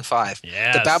Babylon 5.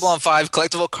 Yes. The Babylon 5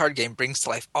 collectible card game brings to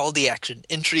life all the action,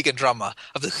 intrigue, and drama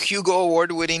of the Hugo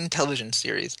Award-winning television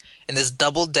series. In this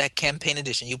double-deck campaign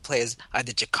edition, you play as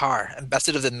either Jakar,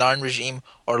 ambassador of the Narn regime,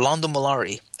 or Londo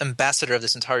Mollari, ambassador of the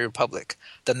Centauri Republic.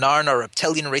 The Narn are a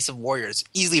reptilian race of warriors,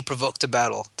 easily provoked to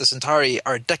battle. The Centauri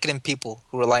are decadent people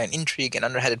who rely on intrigue and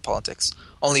underhanded politics.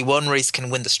 Only one race can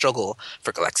win the struggle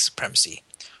for galactic supremacy.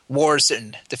 War is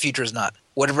certain, the future is not.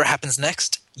 Whatever happens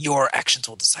next, your actions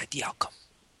will decide the outcome.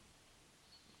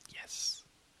 Yes.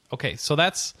 Okay, so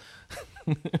that's...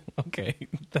 okay,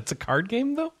 that's a card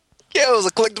game, though? Yeah, it was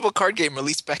a collectible card game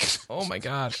released back in Oh, my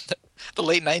God. the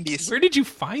late 90s. Where did you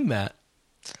find that?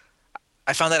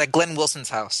 I found that at Glenn Wilson's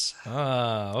house.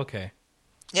 Ah, okay.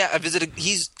 Yeah, I visited...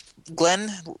 Glenn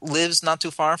lives not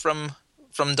too far from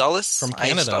Dulles. From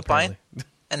Canada, I stopped by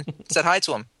and said hi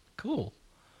to him. Cool.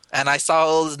 And I saw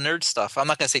all his nerd stuff. I'm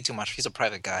not going to say too much. He's a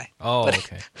private guy. Oh,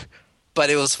 okay. But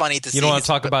it was funny to see. You don't want to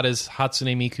talk about his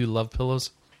Hatsune Miku love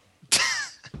pillows?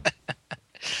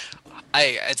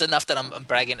 It's enough that I'm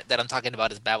bragging that I'm talking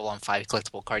about his Babylon 5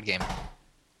 collectible card game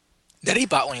that he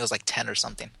bought when he was like 10 or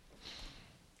something.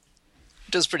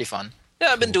 It was pretty fun. Yeah,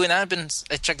 I've been doing that.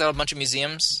 I checked out a bunch of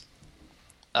museums.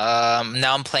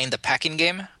 Now I'm playing the packing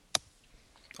game.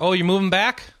 Oh, you're moving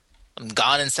back? I'm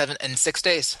gone in 6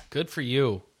 days. Good for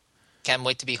you. Can't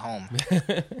wait to be home.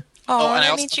 Oh, and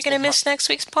that means you're going to miss next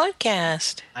week's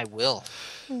podcast. I will.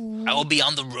 I will be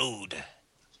on the road.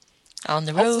 On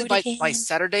the road Hopefully by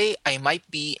Saturday, I might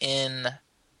be in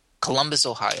Columbus,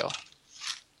 Ohio.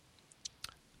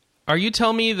 Are you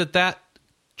telling me that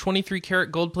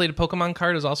 23-karat gold-plated Pokemon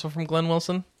card is also from Glenn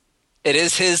Wilson? It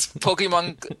is his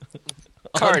Pokemon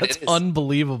card. Oh, that's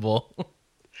unbelievable.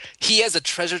 He has a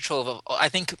treasure trove of... I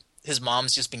think his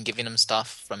mom's just been giving him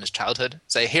stuff from his childhood.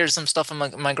 Say, here's some stuff in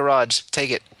my garage. Take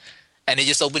it. And he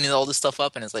just opening all this stuff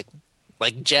up, and it's like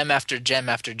gem after gem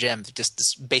after gem. Just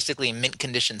this basically mint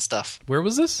condition stuff. Where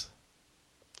was this?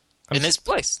 In his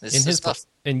place. This is his stuff.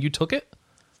 And you took it?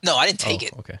 No, I didn't take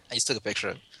it. Okay. I just took a picture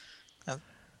of it.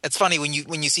 It's funny when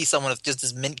you see someone with just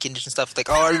this mint condition stuff,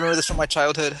 like, oh, I remember this from my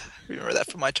childhood. I remember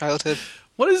that from my childhood.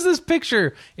 What is this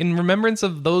picture? In remembrance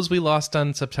of those we lost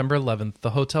on September 11th, the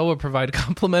hotel will provide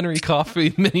complimentary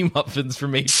coffee mini muffins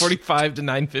from 8:45 to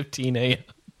 9:15 a.m.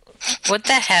 What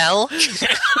the hell?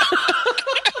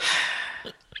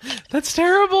 That's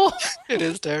terrible. It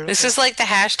is terrible. This is like the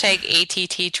hashtag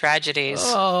ATT tragedies.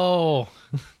 Oh.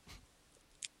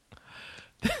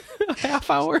 A half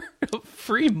hour of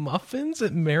free muffins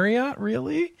at Marriott?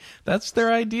 Really? That's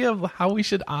their idea of how we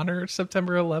should honor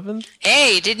September 11th?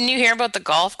 Hey, didn't you hear about the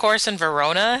golf course in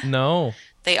Verona? No.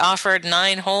 They offered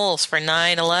 9 holes for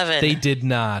 9/11. They did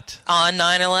not. On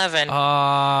 9/11.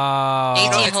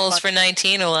 18 holes for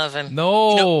 19/11.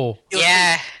 No.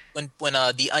 Yeah. When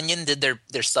the Onion did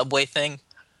their Subway thing,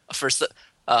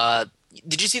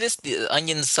 did you see this? The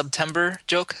Onion's September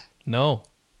joke? No.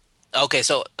 Okay,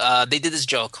 so they did this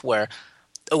joke where,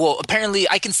 well, apparently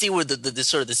I can see where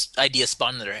this idea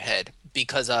spawned in their head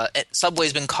because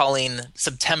Subway's been calling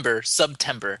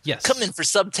Subtember. Yes. Come in for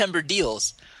Subtember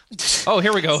deals. Oh,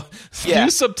 here we go. Yeah.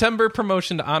 New September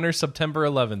promotion to honor September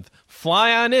 11th.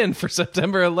 Fly on in for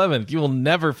September 11th. You will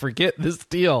never forget this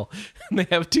deal. And they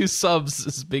have 2 subs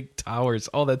as big towers.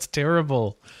 Oh, that's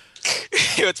terrible.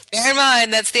 Bear in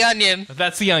mind, that's the Onion.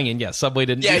 That's the Onion. Yeah, Subway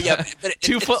didn't. Yeah, do yeah. that. But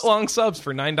 2 foot-long subs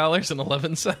for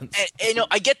 $9.11. And,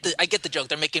 I get the joke.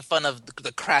 They're making fun of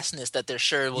the crassness that they're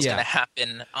sure was going to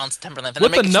happen on September 11th.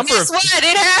 With the number of Guess what?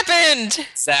 It happened.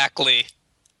 Exactly.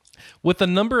 With a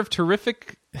number of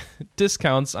terrific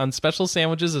discounts on special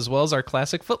sandwiches as well as our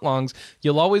classic footlongs,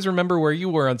 you'll always remember where you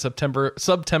were on September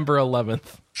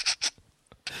 11th.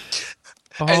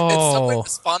 And someone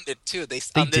responded too. They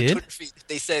on their did? Twitter feed,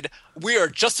 they said, "We are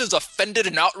just as offended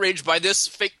and outraged by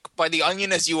the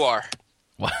Onion as you are."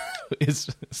 What? Is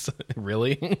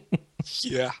really?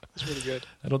 Yeah, it's really good.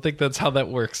 I don't think that's how that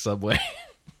works, Subway.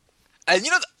 And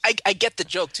I get the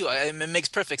joke too. It makes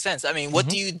perfect sense. I mean, what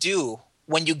do you do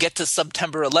when you get to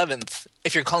September 11th?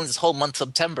 If you're calling this whole month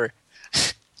September,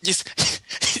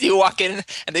 you walk in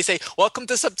and they say, "Welcome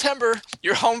to September.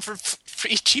 You're home for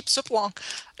free cheap Siplong."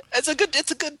 It's a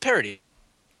good parody.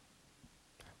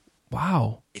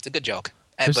 Wow. It's a good joke.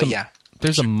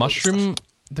 There's a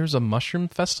mushroom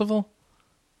festival?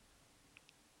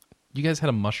 You guys had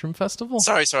a mushroom festival?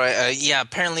 Sorry.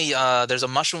 Apparently there's a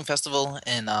mushroom festival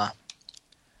and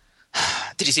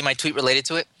did you see my tweet related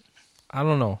to it? I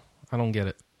don't know. I don't get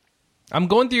it. I'm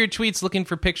going through your tweets looking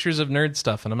for pictures of nerd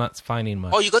stuff and I'm not finding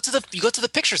much. Oh, you go to the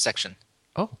picture section.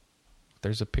 Oh.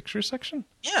 There's a picture section?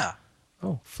 Yeah.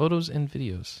 Oh, photos and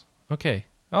videos. Okay.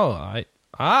 Oh,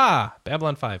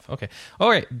 Babylon 5. Okay.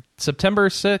 All right. September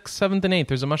 6th, 7th, and 8th.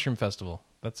 There's a mushroom festival.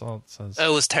 That's all it says.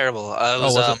 It was terrible.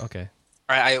 Was it? Okay.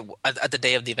 At the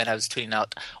day of the event, I was tweeting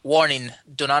out, "Warning,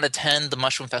 do not attend the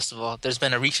mushroom festival. There's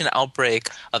been a recent outbreak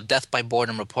of death by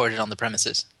boredom reported on the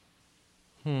premises."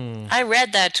 I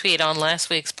read that tweet on last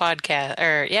week's podcast.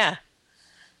 Yeah.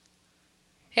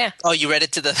 Oh, you read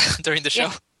it during the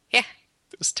show? Yeah.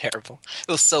 It was terrible.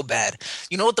 It was so bad.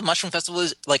 You know what the mushroom festival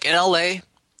is? Like in LA,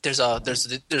 there's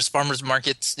farmers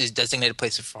markets, these designated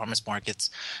places for farmers markets,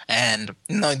 and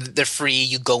they're free.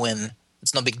 You go in,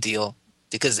 it's no big deal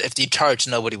because if you charge,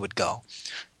 nobody would go.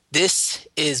 This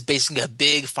is basically a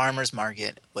big farmers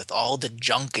market with all the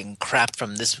junk and crap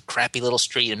from this crappy little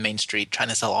street in Main Street trying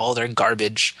to sell all their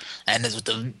garbage, and it's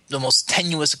the most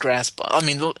tenuous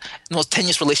the most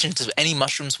tenuous relationship to any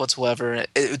mushrooms whatsoever.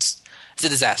 It's a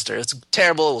disaster. It's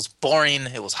terrible. It was boring.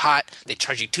 It was hot. They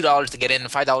charge you $2 to get in,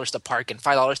 $5 to park, and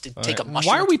 $5 to take a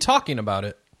mushroom. Why are we talking about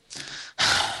it?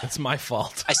 It's my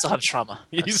fault. I still have trauma.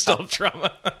 You still have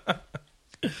trauma.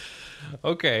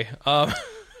 Okay.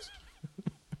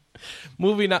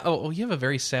 Moving on. Oh, you have a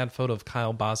very sad photo of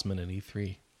Kyle Bosman at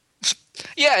E3.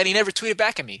 Yeah, and he never tweeted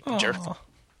back at me. Jerk.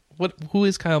 Who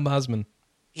is Kyle Bosman?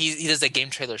 He does a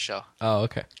game trailer show. Oh,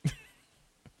 okay.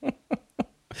 Did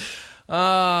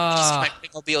you see my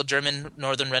Playmobil German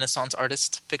Northern Renaissance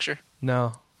artist picture?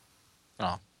 No.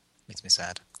 Oh, makes me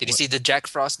sad. Did you see the Jack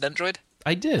Frost Dendroid?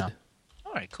 I did. No.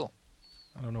 All right, cool.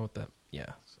 I don't know what that. Yeah,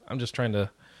 I'm just trying to.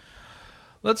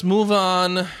 Let's move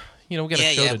on. We got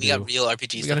a show to do. We got real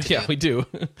RPG stuff to do. Yeah, we do.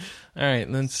 All right,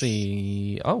 let's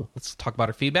see. Oh, let's talk about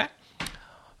our feedback.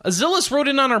 Azillus wrote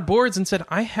in on our boards and said,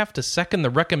 "I have to second the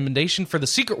recommendation for The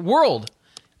Secret World.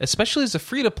 Especially as a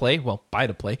free-to-play,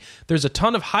 buy-to-play, there's a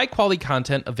ton of high-quality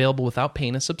content available without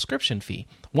paying a subscription fee.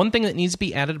 One thing that needs to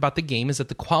be added about the game is that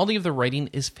the quality of the writing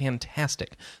is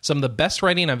fantastic. Some of the best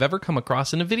writing I've ever come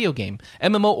across in a video game,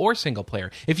 MMO or single-player.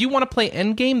 If you want to play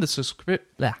endgame,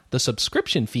 the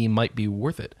subscription fee might be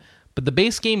worth it. But the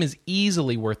base game is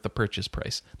easily worth the purchase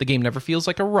price. The game never feels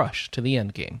like a rush to the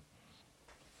end game."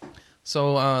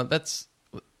 So that's...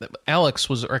 Alex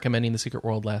was recommending The Secret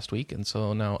World last week, and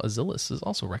so now Azillus is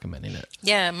also recommending it.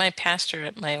 Yeah, my pastor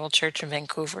at my old church in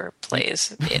Vancouver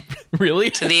plays it.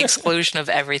 Really? To the exclusion of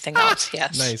everything else,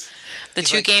 yes. Nice. The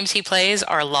two games he plays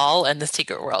are LOL and The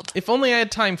Secret World. If only I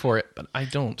had time for it, but I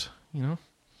don't,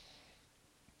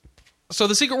 So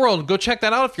The Secret World, go check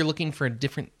that out if you're looking for a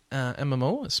different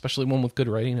MMO, especially one with good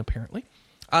writing, apparently.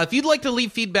 If you'd like to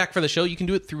leave feedback for the show, you can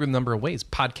do it through a number of ways.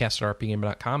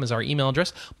 Podcast@rpgamer.com is our email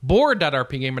address.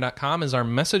 Board.rpgamer.com is our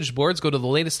message boards. Go to the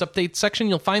latest updates section.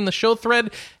 You'll find the show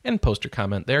thread and post your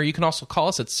comment there. You can also call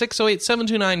us at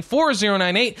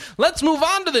 608-729-4098. Let's move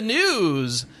on to the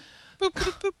news.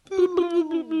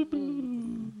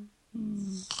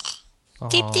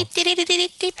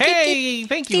 Hey,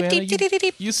 thank you, Anna.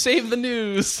 You saved the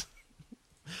news.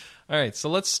 All right, so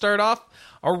let's start off.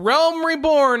 A Realm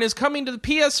Reborn is coming to the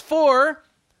PS4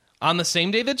 on the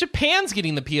same day that Japan's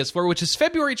getting the PS4, which is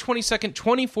February 22nd,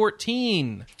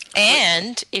 2014.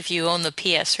 And if you own the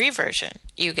PS3 version,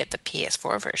 you get the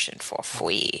PS4 version for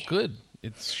free. Good.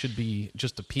 It should be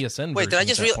just a PSN Wait, version did I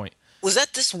just at that point. Was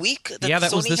that this week? Yeah,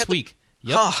 that was this week.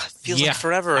 Yep. Oh, feels like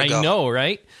forever ago. I know,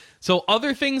 right? So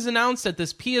other things announced at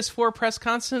this PS4 press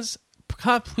conference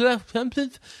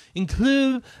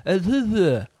include...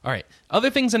 All right.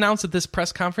 Other things announced at this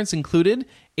press conference included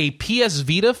a PS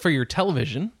Vita for your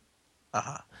television.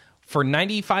 Uh-huh. For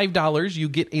 $95, you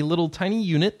get a little tiny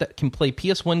unit that can play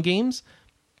PS1 games,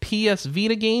 PS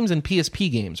Vita games, and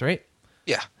PSP games, right?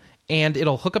 Yeah. And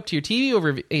it'll hook up to your TV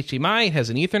over HDMI. It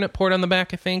has an Ethernet port on the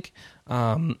back, I think.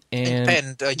 And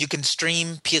you can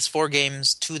stream PS4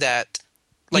 games to that.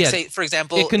 Like, say, for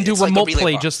example, it can do it's remote like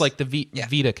play box. just like the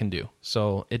Vita can do.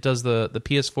 So it does the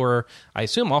PS4, I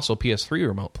assume also PS3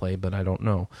 remote play, but I don't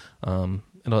know.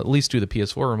 It'll at least do the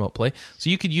PS4 remote play. So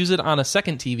you could use it on a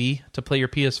second TV to play your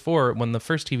PS4 when the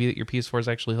first TV that your PS4 is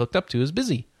actually hooked up to is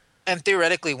busy. And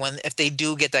theoretically, if they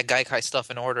do get that Gaikai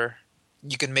stuff in order,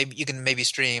 you can maybe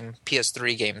stream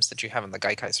PS3 games that you have on the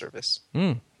Gaikai service.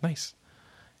 Nice.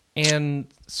 And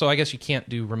so I guess you can't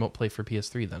do remote play for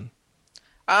PS3 then.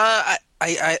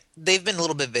 They've been a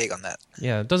little bit vague on that.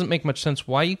 Yeah, it doesn't make much sense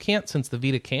why you can't, since the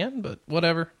Vita can, but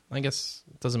whatever. I guess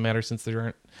it doesn't matter since there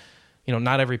aren't,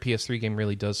 not every PS3 game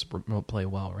really does remote play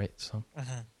well, right? So,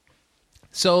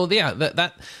 So yeah,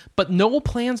 that. But no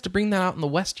plans to bring that out in the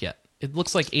West yet. It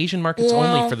looks like Asian markets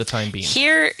only for the time being.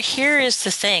 Here is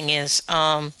the thing: is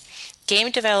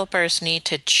game developers need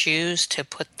to choose to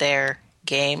put their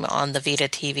game on the Vita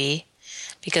TV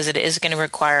because it is going to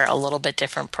require a little bit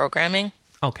different programming.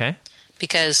 Okay.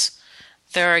 Because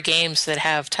there are games that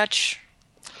have touch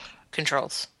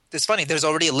controls. It's funny. There's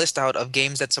already a list out of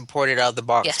games that support it out of the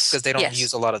box because they don't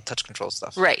use a lot of touch control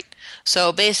stuff. Right.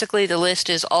 So basically the list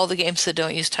is all the games that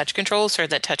don't use touch controls or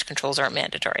that touch controls aren't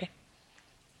mandatory.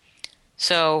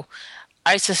 So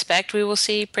I suspect we will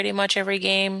see pretty much every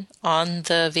game on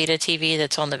the Vita TV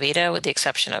that's on the Vita, with the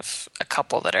exception of a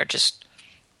couple that are just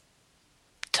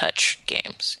touch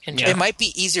games. It might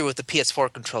be easier with the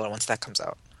PS4 controller once that comes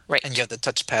out. Right. And you have the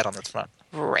touchpad on the front.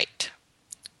 Right.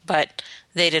 But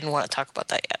they didn't want to talk about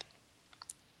that yet.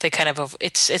 They kind of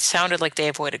it sounded like they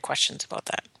avoided questions about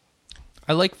that.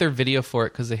 I like their video for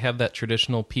it because they have that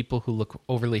traditional people who look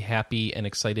overly happy and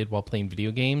excited while playing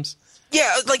video games. Yeah,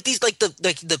 like these, like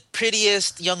the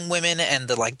prettiest young women and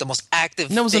the most active.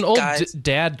 And that was an old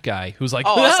dad guy who's like,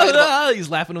 he's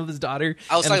laughing with his daughter.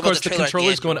 I was and of talking course about the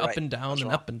controller's going right. up and down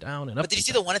and up and down and up. But did you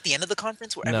see down. the one at the end of the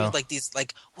conference where No. everyone's like these,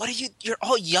 like, what are you? You're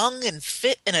all young and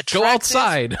fit and attractive. Go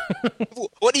outside.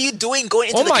 What are you doing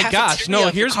going into the cafeteria? Oh my gosh! No,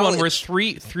 here's college? one where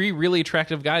three really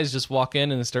attractive guys just walk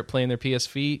in and start playing their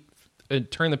PSV,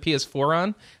 turn the PS4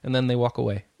 on, and then they walk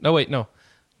away. No, wait, no.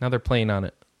 Now they're playing on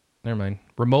it. Never mind.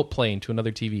 Remote playing to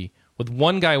another TV. With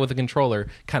one guy with a controller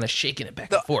kind of shaking it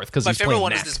back and forth because he's playing My favorite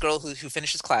one Knack. is this girl who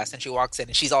finishes class and she walks in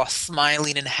and she's all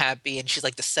smiling and happy and she's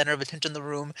like the center of attention in the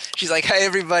room. She's like, "Hi,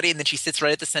 everybody," and then she sits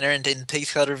right at the center and then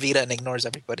takes out her Vita and ignores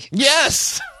everybody.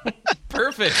 Yes!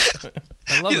 Perfect.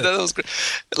 I love it. That was great.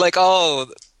 Like, oh,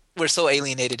 we're so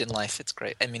alienated in life. It's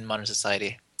great. I mean, modern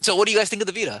society. So what do you guys think of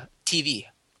the Vita TV?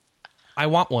 I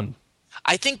want one.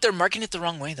 I think they're marketing it the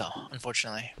wrong way, though,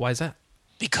 unfortunately. Why is that?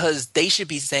 Because they should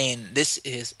be saying this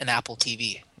is an Apple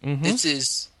TV. Mm-hmm. This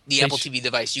is the Apple TV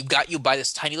device. You buy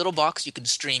this tiny little box. You can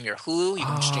stream your Hulu. You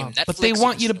can stream Netflix. But they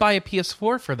want you to buy a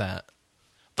PS4 for that.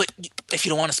 But if you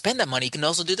don't want to spend that money, you can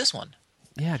also do this one.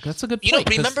 Yeah, that's a good point.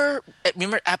 Remember,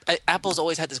 Apple's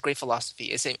always had this great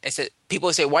philosophy.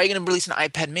 People say, why are you going to release an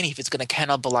iPad mini if it's going to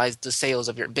cannibalize the sales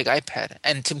of your big iPad?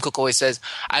 And Tim Cook always says,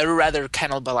 I would rather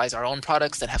cannibalize our own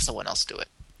products than have someone else do it.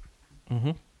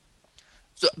 Mm-hmm.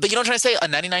 So, but you know what I'm trying to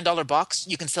say? A $99 box,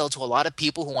 you can sell to a lot of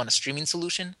people who want a streaming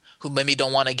solution, who maybe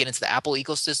don't want to get into the Apple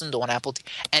ecosystem, don't want Apple,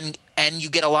 and you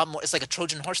get a lot more. It's like a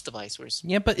Trojan horse device.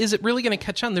 Yeah, but is it really going to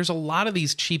catch on? There's a lot of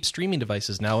these cheap streaming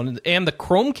devices now, and the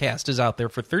Chromecast is out there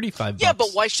for $35. Yeah, but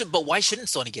why shouldn't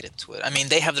Sony get into it? I mean,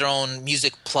 they have their own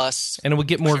Music Plus, and it would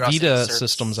get more Vita service.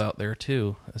 systems out there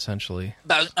too, essentially.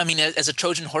 But I mean, as a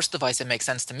Trojan horse device, it makes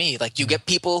sense to me. Like, you get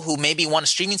people who maybe want a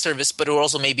streaming service, but who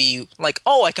also maybe like,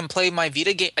 oh, I can play my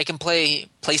Vita game, I can play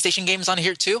PlayStation games on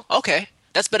here too. Okay,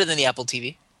 that's better than the Apple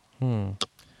TV. And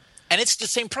it's the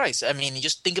same price. I mean, you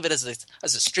just think of it as a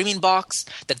streaming box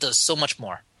that does so much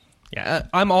more. Yeah,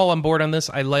 I'm all on board on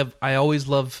this. I always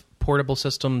love portable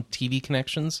system TV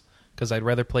connections because I'd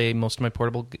rather play most of my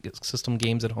portable system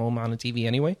games at home on a TV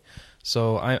anyway.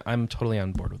 So I'm totally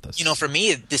on board with this. You know, for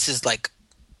me, this is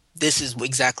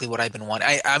exactly what I've been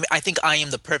wanting. I think I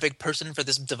am the perfect person for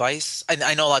this device.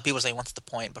 I know a lot of people say, what's the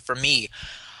point? But for me,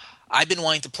 I've been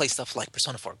wanting to play stuff like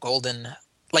Persona 4 Golden.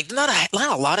 Like, not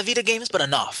a lot of Vita games, but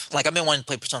enough. Like, I've been wanting to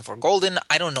play Persona 4 Golden.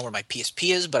 I don't know where my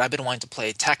PSP is, but I've been wanting to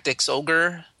play Tactics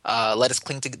Ogre,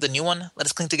 the new one, Let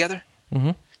Us Cling Together.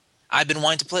 Mm-hmm. I've been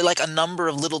wanting to play, like, a number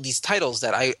of these titles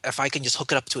that if I can just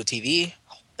hook it up to a TV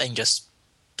and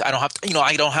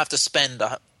I don't have to spend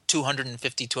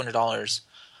 $200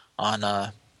 on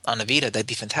a Vita, that'd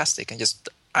be fantastic. And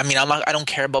I don't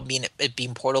care about it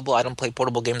being portable. I don't play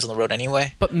portable games on the road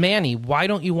anyway. But Manny, why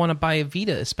don't you want to buy a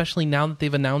Vita, especially now that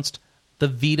they've announced the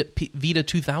Vita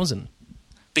 2000?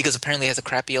 Because apparently it has a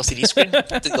crappy LCD screen,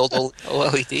 the old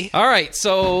OLED. All right,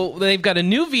 so they've got a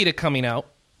new Vita coming out.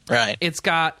 Right. It's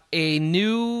got a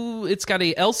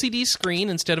LCD screen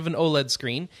instead of an OLED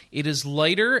screen. It is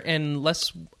lighter and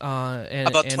less about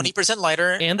 20%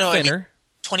 lighter and thinner.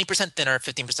 20% thinner,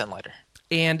 15% lighter.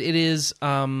 And it is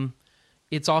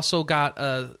it's also got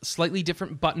slightly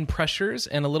different button pressures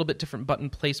and a little bit different button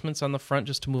placements on the front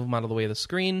just to move them out of the way of the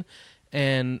screen.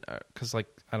 And because, I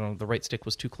don't know, the right stick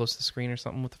was too close to the screen or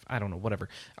something. I don't know, whatever.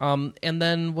 And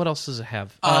then what else does it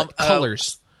have?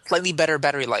 Colors. Slightly better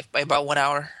battery life by about 1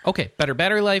 hour. Okay, better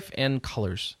battery life and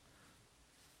colors.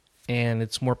 And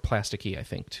it's more plasticky, I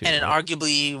think, too. And an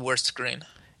arguably worse screen.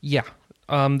 Yeah.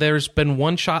 There's been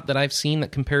one shot that I've seen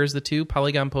that compares the two.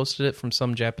 Polygon posted it from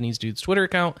some Japanese dude's Twitter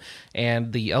account,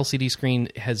 and the LCD screen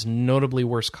has notably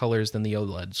worse colors than the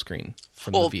OLED screen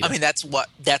from the Vita. I mean, that's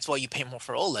why you pay more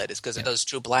for OLED, is because it does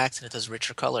true blacks and it does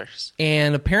richer colors.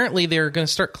 And apparently they're going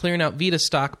to start clearing out Vita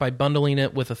stock by bundling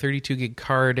it with a 32 gig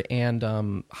card and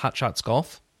Hot Shots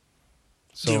Golf.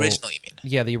 So, the original, you mean?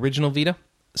 Yeah, the original Vita.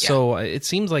 Yeah. So it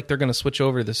seems like they're going to switch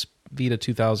over this Vita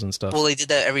 2000 stuff. Well, they did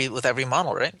that with every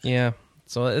model, right? Yeah.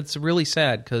 So it's really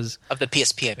sad because of the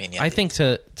PSP. I mean, yeah. I think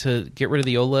to get rid of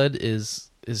the OLED is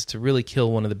to really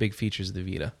kill one of the big features of the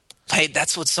Vita. Hey,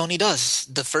 that's what Sony does.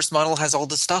 The first model has all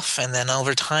the stuff, and then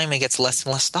over time it gets less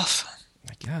and less stuff.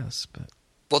 I guess, but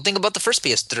well, think about the first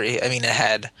PS3. I mean, it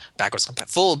had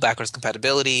full backwards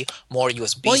compatibility, more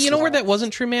USB. Well, you know where that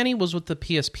wasn't true, Manny, was with the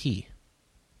PSP.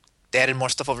 They added more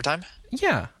stuff over time.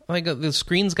 Yeah, like the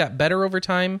screens got better over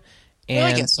time. And,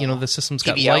 I guess so. The systems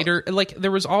got TV lighter. Out. Like,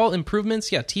 there was all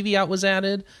improvements. Yeah, TV out was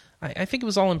added. I think it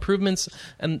was all improvements.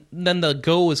 And then the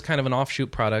Go was kind of an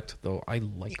offshoot product, though I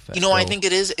like that. I think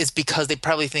it is? It's because they're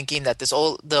probably thinking that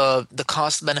the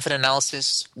cost-benefit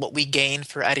analysis, what we gain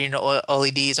for adding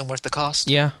OLED isn't worth the cost.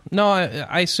 Yeah. No,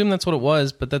 I assume that's what it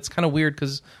was, but that's kind of weird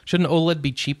because shouldn't OLED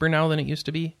be cheaper now than it used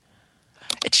to be?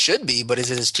 It should be, but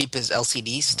is it as cheap as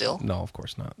LCD still? No, of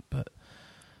course not. But,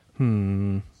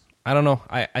 I don't know.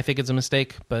 I think it's a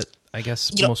mistake, but I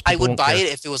guess most people I would won't buy care.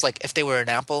 it if they were an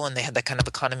Apple and they had that kind of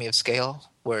economy of scale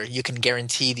where you can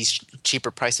guarantee these cheaper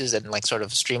prices and like sort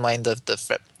of streamline the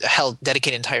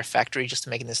dedicate an entire factory just to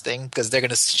making this thing because they're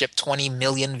going to ship 20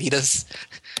 million Vitas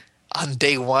on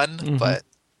day one. Mm-hmm. But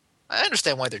I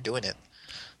understand why they're doing it.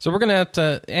 So we're going to have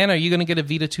to... Anna, are you going to get a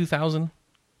Vita 2000?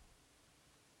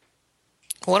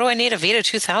 What do I need a Vita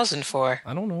 2000 for?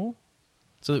 I don't know.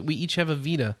 So that we each have a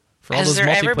Vita. For all Has those there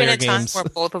ever been a games. time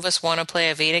where both of us want to play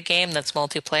a Vita game that's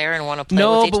multiplayer and want to play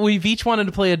No, with each but we've each wanted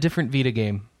to play a different Vita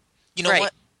game. You know right.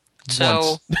 what?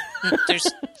 So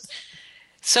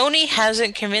Sony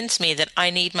hasn't convinced me that I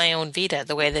need my own Vita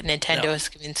the way that Nintendo has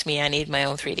convinced me I need my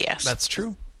own 3DS. That's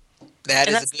true.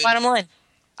 That's the bottom line.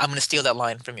 I'm going to steal that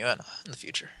line from you in the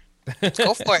future.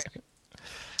 Go for it.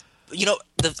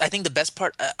 I think the best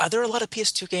part, are there a lot of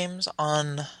PS2 games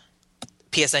on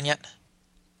PSN yet?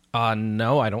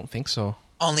 No, I don't think so.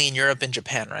 Only in Europe and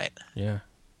Japan, right? Yeah.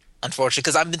 Unfortunately,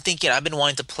 because I've been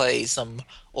wanting to play some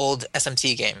old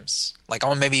SMT games. Like, I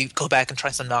want to maybe go back and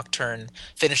try some Nocturne,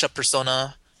 finish up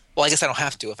Persona. Well, I guess I don't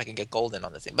have to if I can get Golden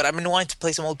on the thing. But I've been wanting to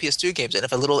play some old PS2 games, and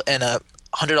if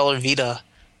 $100 Vita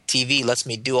TV lets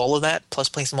me do all of that, plus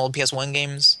playing some old PS1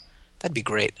 games, that'd be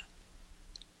great.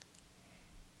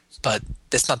 But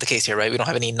that's not the case here, right? We don't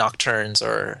have any Nocturnes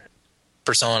or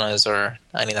Personas or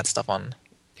any of that stuff on.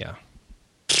 Yeah.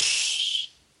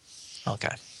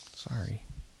 Okay. Sorry.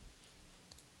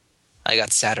 I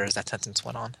got sadder as that sentence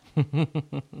went on.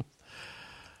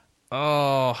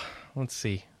 Oh, let's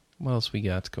see. What else we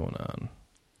got going on?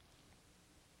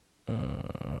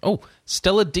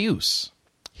 Stella Deus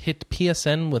hit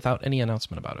PSN without any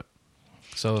announcement about it.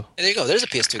 So There you go. There's a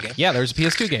PS2 game. yeah, there's a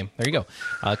PS2 game. There you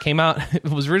go. Came out. It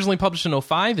was originally published in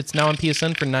 2005. It's now on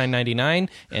PSN for $9.99,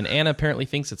 and Anna apparently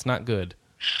thinks it's not good.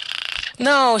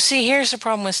 No, see, here's the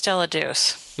problem with Stella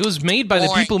Deuce. It was made by the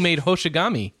Boring. people who made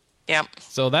Hoshigami. Yep.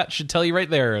 So that should tell you right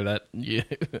there that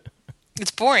It's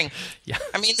boring. yeah.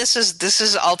 I mean, this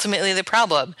is ultimately the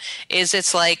problem.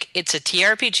 It's like it's a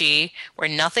TRPG where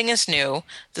nothing is new.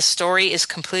 The story is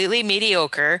completely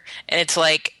mediocre, and it's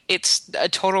like it's a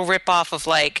total ripoff of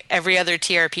like every other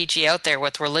TRPG out there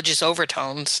with religious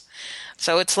overtones.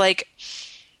 So it's like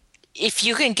if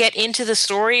you can get into the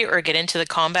story or get into the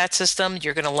combat system,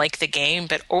 you're going to like the game.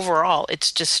 But overall,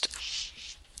 it's just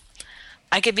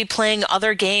I could be playing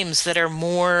other games that are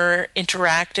more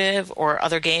interactive or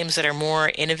other games that are more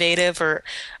innovative or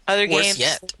other Worse games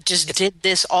yet, that just did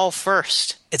this all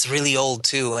first. It's really old,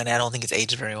 too, and I don't think it's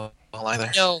aged very well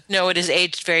either. No, it is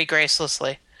aged very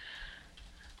gracelessly.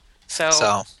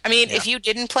 So I mean, yeah. if you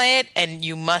didn't play it and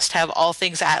you must have all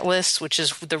things Atlas, which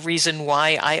is the reason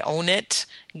why I own it,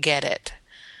 get it.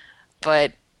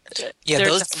 But Yeah, there's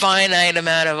those- a finite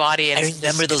amount of audience. I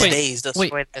remember those days. Those,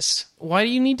 wait. Why do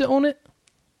you need to own it?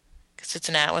 Because it's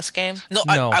an Atlas game. No,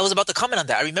 No. I was about to comment on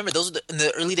that. I remember those were in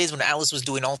the early days when Atlas was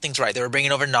doing all things right. They were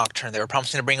bringing over Nocturne. They were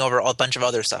promising to bring over a bunch of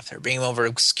other stuff. They were bringing over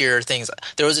obscure things.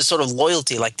 There was this sort of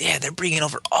loyalty, like, yeah, they're bringing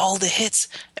over all the hits,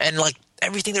 and like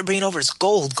everything they're bringing over is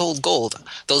gold, gold, gold.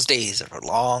 Those days are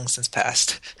long since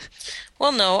past.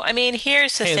 Well, no. I mean,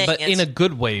 here's the thing. But in a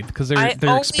good way, because they're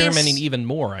always- experimenting even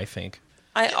more, I think.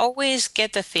 I always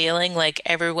get the feeling like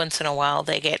every once in a while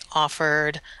they get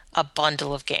offered a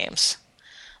bundle of games.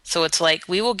 So it's like,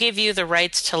 we will give you the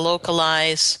rights to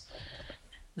localize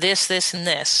this, this, and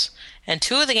this. And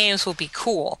two of the games will be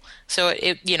cool. So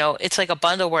it's like a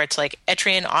bundle where it's like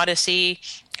Etrian Odyssey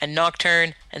and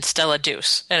Nocturne and Stella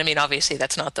Deuce. And I mean, obviously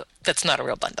that's not a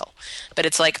real bundle. But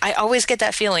it's like, I always get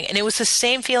that feeling. And it was the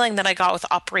same feeling that I got with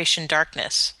Operation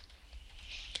Darkness.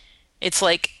 It's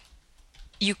like,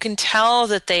 you can tell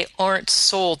that they aren't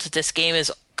sold that this game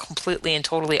is completely and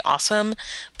totally awesome,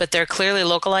 but they're clearly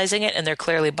localizing it and they're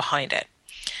clearly behind it.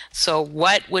 So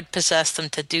what would possess them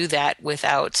to do that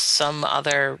without some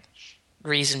other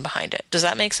reason behind it? Does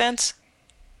that make sense?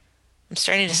 I'm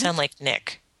starting to sound like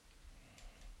Nick.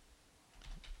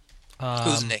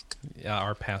 Who's Nick? Yeah,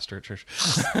 our pastor at church.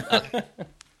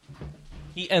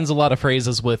 He ends a lot of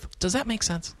phrases with, does that make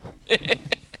sense? And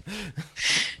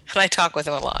I talk with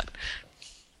him a lot.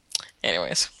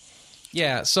 Anyways.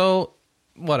 Yeah, so,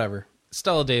 whatever.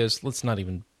 Stella Deus, let's not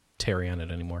even tarry on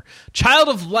it anymore. Child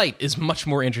of Light is much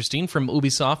more interesting from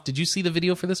Ubisoft. Did you see the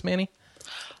video for this, Manny?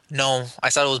 No, I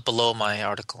thought it was below my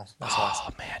article. That's why. Oh,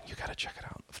 man, you gotta check it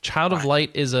out. Child of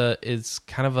Light is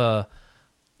kind of a...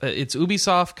 It's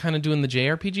Ubisoft kind of doing the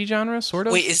JRPG genre, sort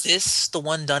of. Wait, is this the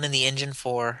one done in the engine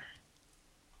for...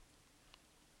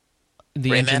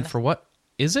 The Rayman? engine for what?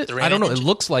 Is it? The I don't Rayman know. engine? It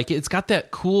looks like it. It's got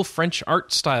that cool French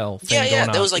art style thing Yeah, going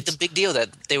on. that was like It's- the big deal that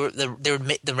they were the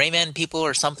Rayman people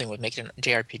or something would make it a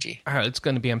JRPG. It's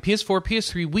going to be on PS4,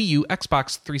 PS3, Wii U,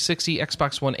 Xbox 360,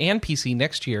 Xbox One, and PC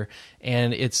next year.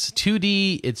 And it's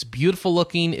 2D. It's beautiful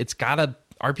looking. It's got a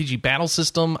RPG battle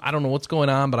system. I don't know what's going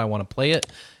on, but I want to play it.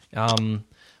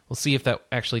 We'll see if that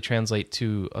actually translates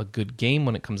to a good game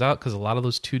when it comes out, because a lot of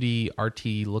those 2D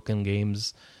RT looking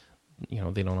games, they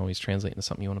don't always translate into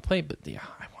something you want to play. But yeah,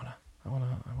 I want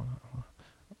to.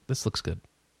 This looks good.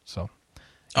 So,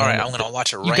 All right, I'm gonna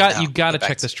watch it you now. got to Get back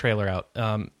check this trailer out.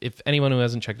 If anyone who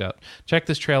hasn't checked out, check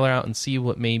this trailer out and see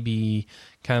what may be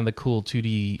kind of the cool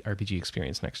 2D RPG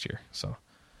experience next year. So,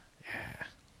 yeah,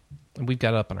 and we've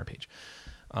got it up on our page.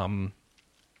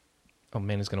 Oh,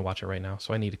 man is going to watch it right now,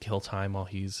 so I need to kill time while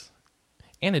he's...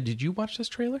 Anna, did you watch this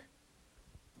trailer?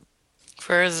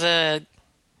 For the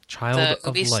Child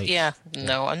of Light. Yeah,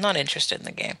 no, I'm not interested in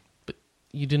the game. But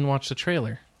you didn't watch the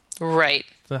trailer. Right,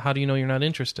 So how do you know you're not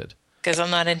interested? because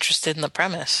I'm not interested in the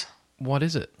premise. What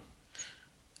is it?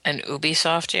 An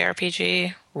Ubisoft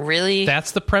JRPG? Really?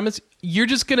 That's the premise? You're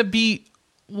just going to be...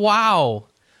 Wow.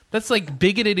 That's like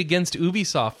bigoted against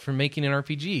Ubisoft for making an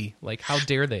RPG. Like, how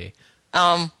dare they?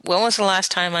 When was the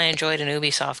last time I enjoyed an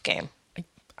Ubisoft game?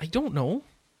 I don't know.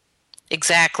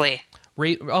 Exactly.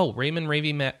 Raymond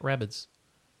Rabbids.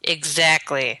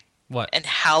 Exactly. What? And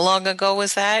how long ago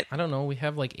was that? I don't know. We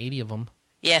have like 80 of them.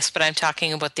 Yes, but I'm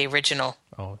talking about the original.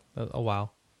 Oh, a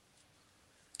while.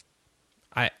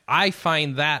 I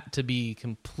find that to be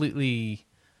completely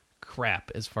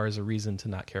crap as far as a reason to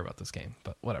not care about this game,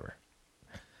 but whatever.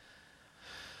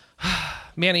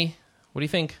 Manny, what do you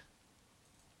think?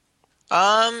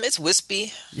 It's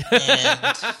wispy, and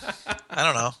I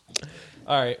don't know.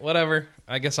 All right, whatever.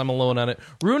 I guess I'm alone on it.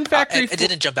 Rune Factory. It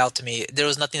didn't jump out to me. There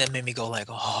was nothing that made me go like,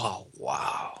 "Oh,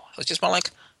 wow!" It was just more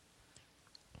like,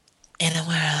 "In a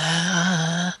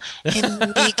world,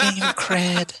 indie game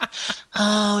cred.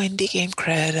 Oh, indie game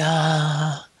cred.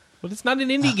 But it's not an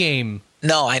indie game.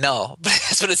 No, I know, but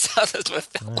that's what it sounded. That's what it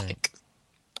felt like.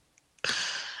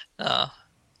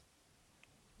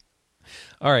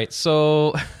 All right,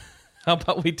 so how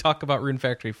about we talk about Rune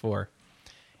Factory 4?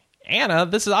 Anna,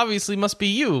 this is obviously must be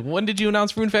you. When did you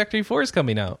announce Rune Factory 4 is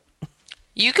coming out?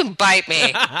 You can bite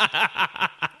me.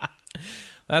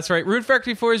 That's right. Rune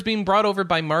Factory 4 is being brought over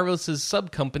by Marvelous's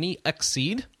sub-company,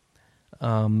 Xseed.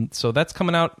 So that's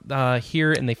coming out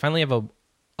here, and they finally have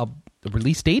a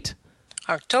release date.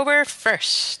 October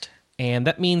 1st. And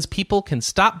that means people can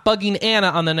stop bugging Anna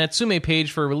on the Natsume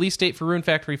page for a release date for Rune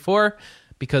Factory 4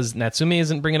 because Natsume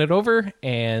isn't bringing it over,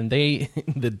 and the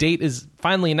date is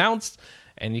finally announced,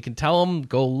 and you can tell them,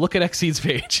 go look at Xseed's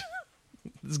page.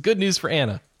 It's good news for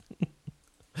Anna.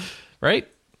 Right?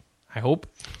 I hope.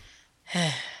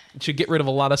 It should get rid of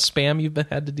a lot of spam you've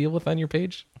had to deal with on your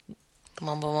page.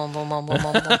 Mumble, mumble, mumble,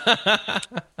 mumble.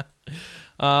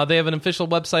 They have an official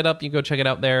website up. You can go check it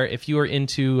out there. If you are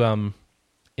into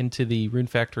the Rune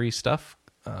Factory stuff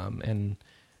and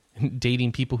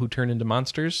dating people who turn into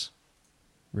monsters,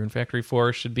 Rune Factory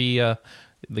 4 should be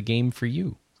the game for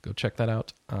you. Go check that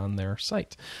out on their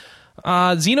site.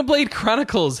 Xenoblade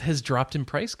Chronicles has dropped in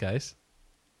price, guys.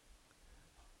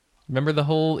 Remember the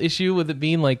whole issue with it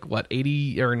being like, what,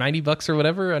 80 or 90 bucks or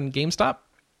whatever on GameStop?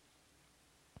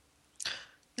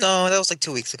 No, that was like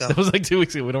 2 weeks ago. That was like 2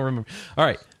 weeks ago. We don't remember. All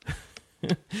right.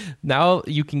 Now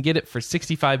you can get it for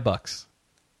 65 bucks.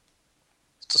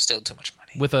 Still too much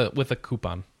money. With a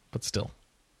coupon, but still.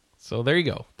 So there you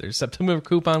go. There's September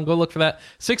coupon. Go look for that.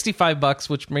 65 bucks,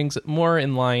 which brings it more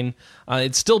in line.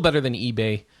 It's still better than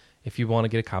eBay if you want to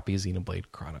get a copy of Xenoblade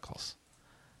Chronicles.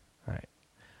 All right.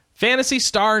 Phantasy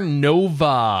Star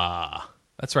Nova.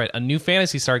 That's right, a new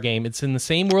Phantasy Star game. It's in the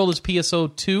same world as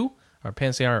PSO 2, or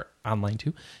Phantasy Star Online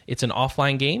 2. It's an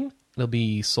offline game. It'll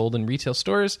be sold in retail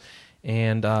stores,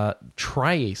 and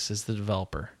Triace is the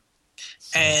developer.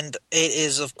 So. And it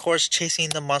is, of course, chasing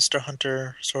the Monster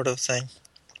Hunter sort of thing.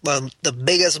 Well, the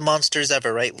biggest monsters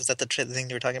ever, right? Was that the thing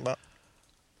you were talking about?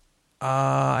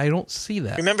 I don't see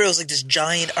that. Remember, it was like this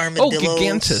giant armadillo,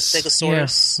 Gigantus,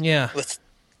 Stegosaurus, yeah.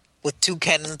 with two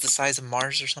cannons the size of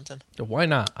Mars or something. Why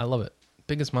not? I love it.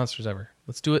 Biggest monsters ever.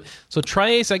 Let's do it. So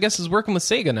Triace, I guess, is working with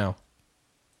Sega now.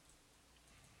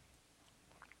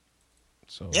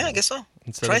 So yeah, I guess so.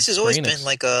 Triace has always been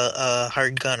like a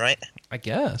hard gun, right? I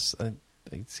guess.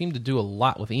 They seem to do a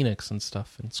lot with Enix and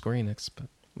stuff and Square Enix, but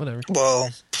whatever. Well,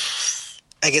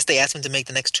 I guess they asked him to make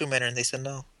the next Tomb Raider, and they said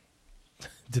no.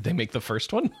 Did they make the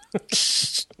first one?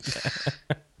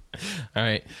 All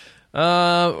right.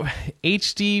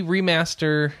 HD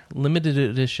Remaster Limited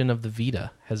Edition of the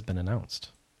Vita has been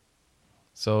announced.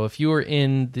 So if you are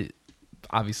in the...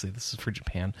 Obviously, this is for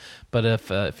Japan. But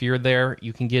if you're there,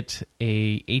 you can get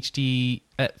a HD...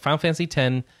 Final Fantasy X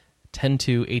 10.2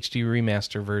 HD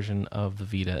Remaster version of the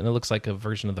Vita. And it looks like a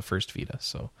version of the first Vita.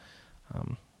 So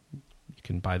you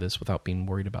can buy this without being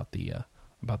worried about the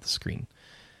screen.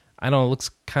 I don't know, it looks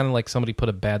kind of like somebody put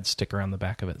a bad sticker on the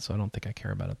back of it, so I don't think I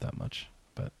care about it that much.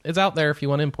 But it's out there if you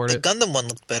want to import it. The Gundam one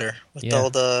looked better with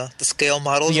all the scale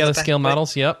models. Yeah, the scale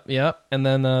models, yep. And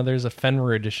then there's a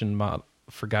Fenrir edition mod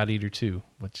for God Eater 2.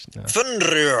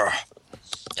 Fenrir!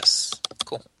 Yes,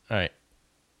 cool. All right.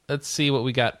 Let's see what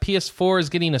we got. PS4 is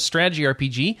getting a strategy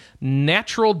RPG,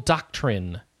 Natural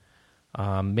Doctrine.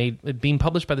 Being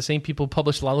published by the same people who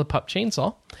published Lollipop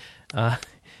Chainsaw.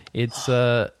 It's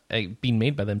being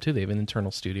made by them, too. They have an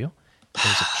internal studio.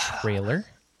 There's a trailer,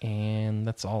 and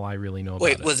that's all I really know about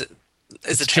it. Wait,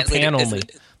 is it Japan translated? only.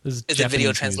 Is it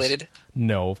video translated? News.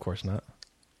 No, of course not.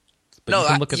 But no, you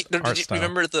can look at did you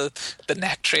remember the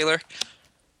Knack trailer?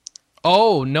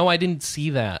 Oh, no, I didn't see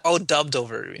that. Oh, dubbed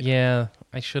over. Yeah,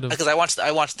 I should have. Because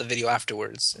I watched the video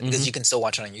afterwards, because you can still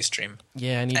watch it on Ustream.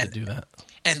 Yeah, I need to do that.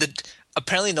 And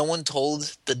apparently no one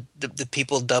told the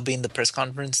people dubbing the press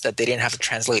conference that they didn't have to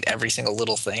translate every single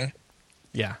little thing.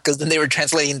 Yeah. Because then they were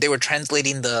translating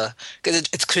because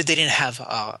it's because they didn't have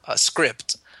a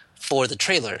script for the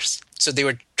trailers. So they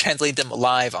were translating them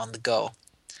live on the go.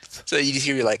 So you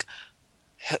hear like,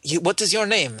 what is your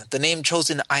name? The name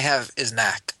chosen I have is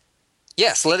Knack.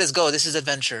 Yes, let us go. This is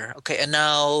adventure. Okay, and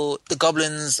now the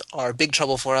goblins are big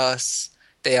trouble for us.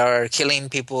 They are killing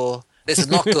people. This is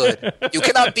not good. You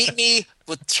cannot beat me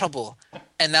with trouble.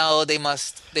 And now they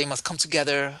must come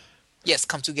together. Yes,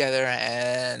 come together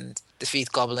and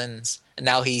defeat goblins. And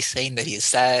now he's saying that he's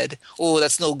sad. Oh,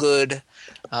 that's no good.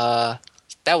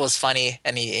 That was funny.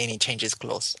 And he changes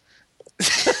clothes.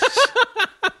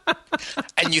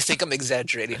 And you think I'm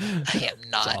exaggerating. I am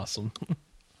not. That's awesome.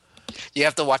 You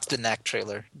have to watch the Knack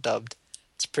trailer dubbed.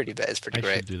 It's pretty bad. It's pretty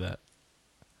great. I should do that.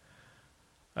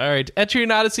 All right,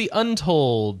 Etrian Odyssey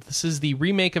Untold. This is the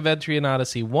remake of Etrian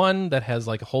Odyssey 1 that has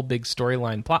like a whole big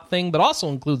storyline plot thing, but also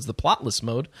includes the plotless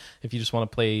mode if you just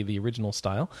want to play the original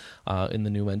style in the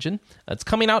new engine. It's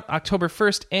coming out October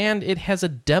 1st, and it has a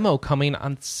demo coming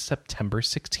on September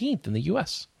 16th in the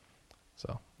US.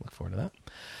 So look forward to that.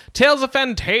 Tales of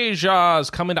Phantasia is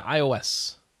coming to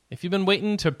iOS. If you've been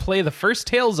waiting to play the first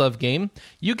Tales of game,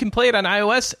 you can play it on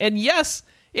iOS, and yes,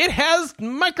 it has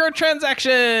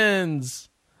microtransactions.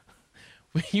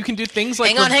 You can do things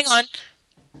like... Hang on.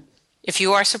 If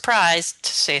you are surprised,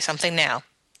 say something now.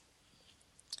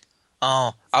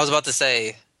 Oh, I was about to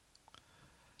say,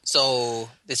 so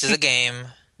this is a game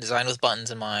designed with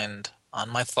buttons in mind on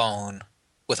my phone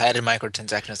with added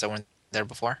microtransactions that weren't there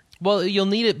before. Well, you'll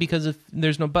need it because if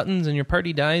there's no buttons and your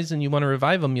party dies and you want to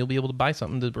revive them, you'll be able to buy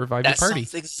something to revive your party. That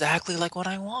sounds exactly like what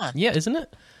I want. Yeah, isn't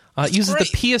it? It uses the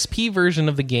PSP version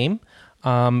of the game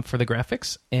for the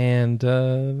graphics,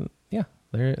 and yeah,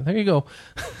 there you go.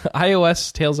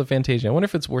 iOS Tales of Phantasia. I wonder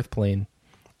if it's worth playing.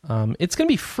 It's going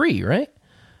to be free, right?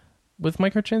 With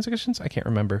microtransactions? I can't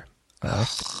remember. I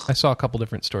saw a couple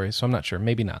different stories, so I'm not sure.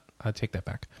 Maybe not. I take that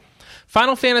back.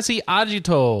 Final Fantasy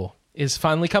Agito is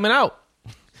finally coming out.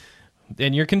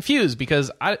 And you're confused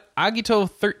because Agito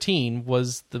 13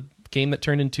 was the game that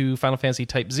turned into Final Fantasy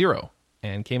Type 0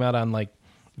 and came out on like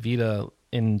Vita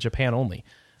in Japan only.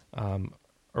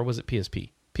 Or was it PSP?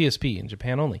 PSP in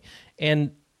Japan only.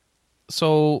 And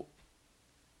so,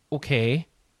 okay.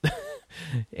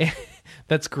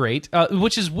 That's great.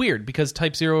 Which is weird because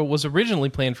Type 0 was originally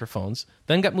planned for phones,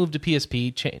 then got moved to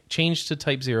PSP, changed to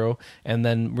Type 0, and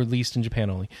then released in Japan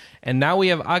only. And now we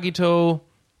have Agito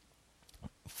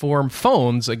for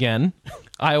phones again,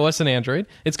 iOS and Android.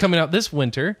 It's coming out this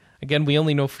winter. Again, we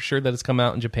only know for sure that it's coming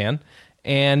out in Japan.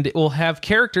 And it will have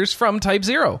characters from Type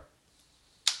 0.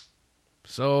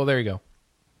 So there you go.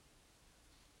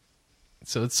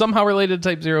 So it's somehow related to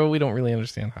Type 0. We don't really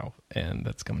understand how. And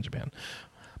that's coming to Japan.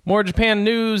 More Japan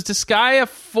news. Disgaea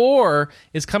 4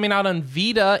 is coming out on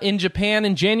Vita in Japan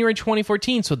in January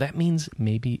 2014. So that means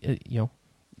maybe,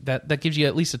 that gives you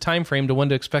at least a time frame to when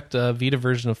to expect a Vita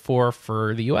version of 4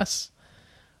 for the US.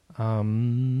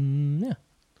 Yeah,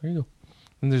 there you go.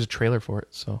 And there's a trailer for it,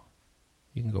 so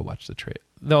you can go watch the trailer.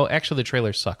 Though, actually, the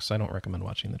trailer sucks. I don't recommend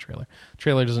watching the trailer. The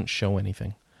trailer doesn't show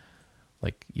anything,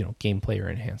 like, gameplay or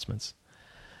enhancements.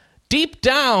 Deep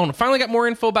Down! Finally got more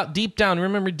info about Deep Down.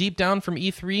 Remember Deep Down from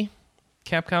E3?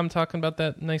 Capcom talking about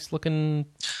that nice-looking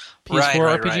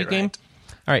PS4 RPG game?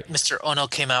 All right. Mr. Ono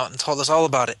came out and told us all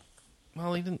about it.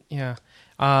 Well, he didn't, yeah.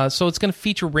 So it's going to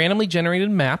feature randomly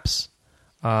generated maps,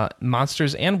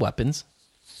 monsters, and weapons.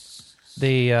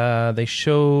 They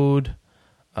showed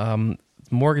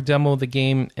more demo of the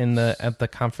game at the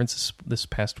conference this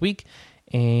past week,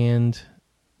 and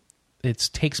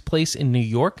it takes place in New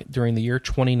York during the year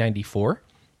 2094.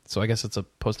 So I guess it's a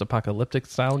post-apocalyptic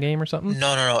style game or something?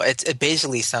 No. It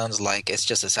basically sounds like it's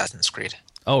just Assassin's Creed.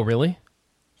 Oh, really?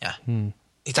 Yeah.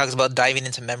 He talks about diving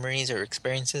into memories or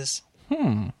experiences.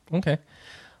 Okay.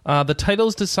 The title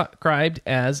is described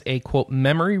as a, quote,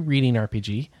 memory reading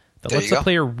RPG that lets the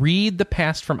player read the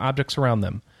past from objects around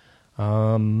them.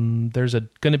 There's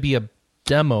going to be a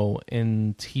demo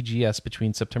in TGS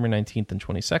between September 19th and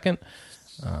 22nd.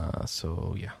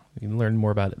 So, yeah, you can learn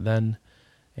more about it then.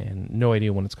 And no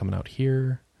idea when it's coming out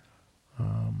here.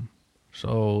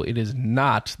 So it is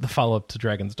not the follow-up to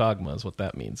Dragon's Dogma is what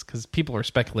that means. Because people are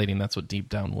speculating that's what Deep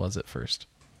Down was at first.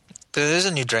 There's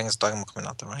a new Dragon's Dogma coming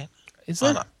out, though, right? Is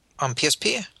there? On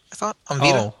PSP, I thought. On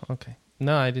Vita. Oh, okay.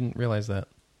 No, I didn't realize that.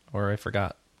 Or I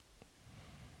forgot.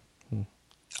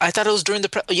 I thought it was during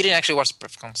the... you didn't actually watch the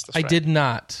press conference, I did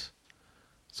not.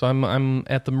 So I'm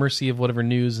at the mercy of whatever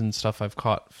news and stuff I've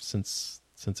caught since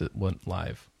it went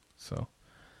live. So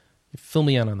fill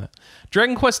me in on that.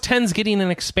 Dragon Quest X's getting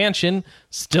an expansion.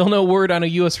 Still no word on a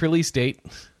US release date.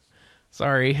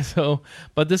 Sorry.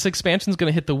 But this expansion is going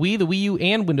to hit the Wii, the Wii U,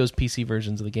 and Windows PC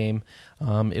versions of the game.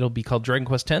 It'll be called Dragon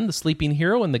Quest X, The Sleeping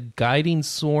Hero and the Guiding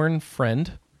Sworn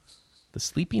Friend. The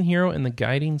Sleeping Hero and the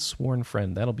Guiding Sworn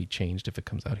Friend. That'll be changed if it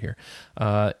comes out here.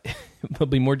 There'll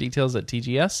be more details at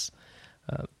TGS.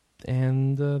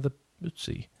 Let's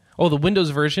see. Oh, the Windows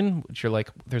version, which you're like,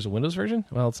 there's a Windows version?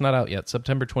 Well, it's not out yet.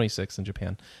 September 26th in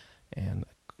Japan. And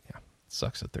yeah, it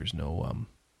sucks that there's no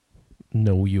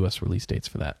US release dates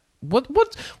for that.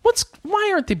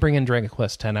 Why aren't they bringing Dragon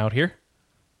Quest X out here?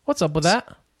 What's up with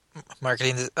that?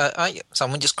 Marketing.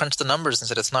 Someone just crunched the numbers and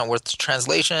said it's not worth the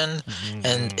translation,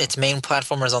 and its main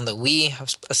platform is on the Wii,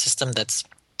 a system that's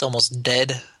almost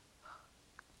dead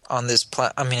on this.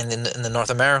 In the North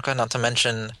America. Not to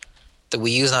mention, the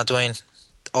Wii U's not doing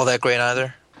all that great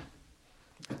either.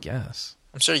 I guess.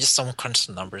 I'm sure just someone crunched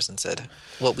the numbers and said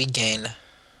what we gain.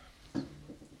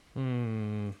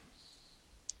 I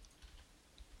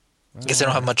guess they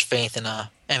don't have much faith in a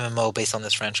MMO based on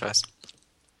this franchise.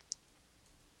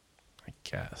 I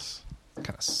guess.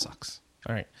 Kind of sucks.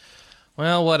 All right.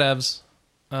 Well, whatevs.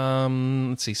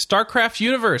 Let's see. StarCraft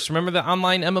Universe. Remember the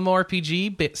online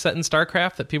MMORPG set in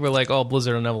StarCraft that people are like, oh,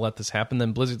 Blizzard will never let this happen.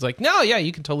 Then Blizzard's like, no, yeah,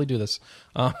 you can totally do this.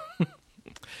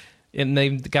 And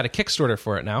they've got a Kickstarter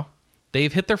for it now.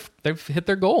 They've hit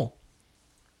their goal.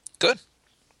 Good.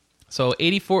 So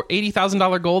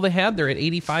 $80,000 goal they had. They're at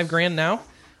 $85,000 now.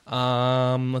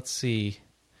 Let's see.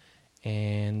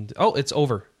 And it's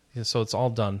over. So it's all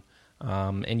done.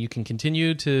 And you can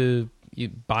continue to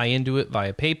buy into it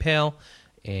via PayPal,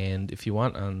 and if you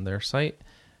want on their site.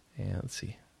 And let's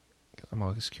see. I'm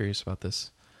always curious about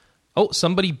this. Oh,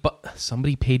 somebody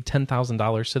paid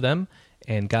 $10,000 to them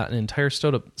and got an entire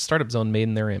startup zone made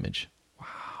in their image.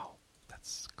 Wow,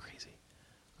 that's crazy.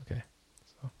 Okay,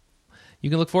 so you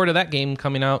can look forward to that game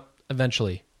coming out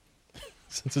eventually.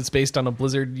 Since it's based on a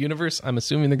Blizzard universe, I'm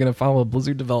assuming they're going to follow a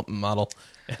Blizzard development model,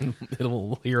 and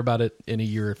we'll hear about it in a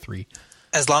year or 3.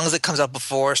 As long as it comes out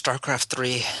before StarCraft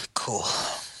 3, cool.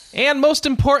 And most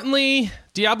importantly,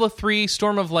 Diablo 3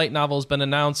 Storm of Light novel has been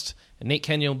announced, and Nate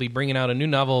Kenyon will be bringing out a new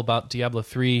novel about Diablo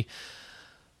 3.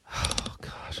 Oh,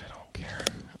 gosh, I don't care.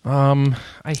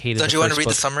 I hated Don't the you want to first read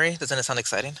book. the summary? Doesn't it sound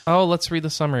exciting? Oh, let's read the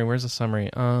summary. Where's the summary?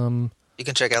 You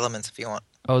can check Elements if you want.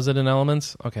 Oh, is it in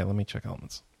Elements? Okay, let me check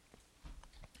Elements.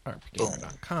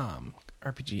 RPGamer.com.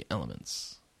 RPG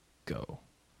Elements. Go.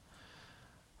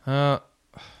 Sorry,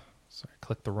 I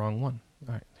clicked the wrong one.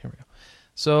 All right, here we go.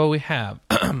 So we have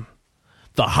the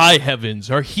high heavens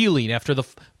are healing after the...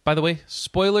 By the way,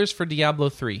 spoilers for Diablo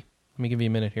 3. Let me give you a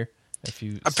minute here. I'm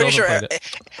pretty sure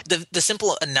the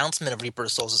simple announcement of Reaper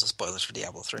of Souls is a spoilers for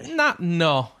Diablo 3. Not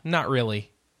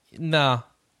really. No.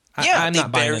 I'm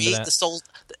not buying into that. The soul,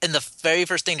 and the very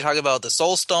first thing to talk about the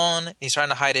Soul Stone, he's trying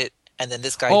to hide it, and then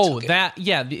this guy took it.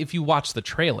 Yeah, if you watch the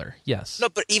trailer, yes. No,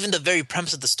 but even the very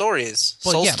premise of the story is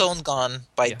Soul Stone gone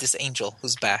by this angel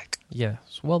who's back.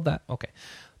 Yes, okay.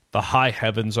 The high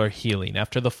heavens are healing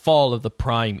after the fall of the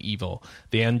prime evil.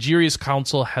 The Angerius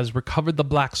Council has recovered the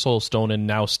Black Soul Stone and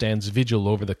now stands vigil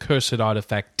over the cursed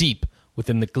artifact deep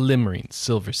within the glimmering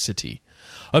Silver City.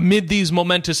 Amid these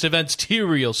momentous events,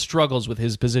 Tyrael struggles with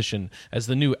his position as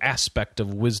the new aspect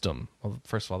of wisdom. Well,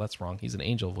 first of all, that's wrong. He's an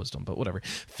angel of wisdom, but whatever.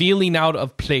 Feeling out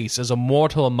of place as a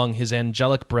mortal among his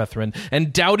angelic brethren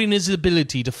and doubting his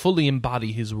ability to fully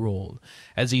embody his role.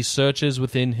 As he searches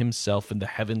within himself in the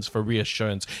heavens for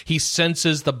reassurance, he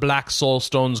senses the Black Soul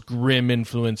Stone's grim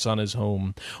influence on his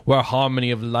home. Where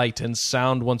harmony of light and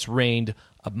sound once reigned,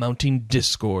 a mounting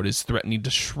discord is threatening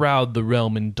to shroud the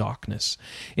realm in darkness.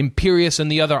 Imperius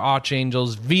and the other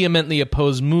archangels vehemently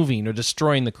oppose moving or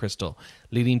destroying the crystal,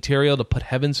 leading Tyrael to put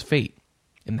heaven's fate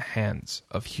in the hands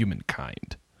of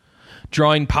humankind.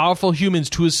 Drawing powerful humans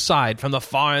to his side from the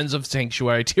far ends of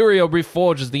Sanctuary, Tyrael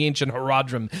reforges the ancient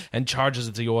Horadrim and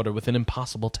charges the Order with an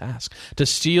impossible task, to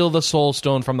steal the Soul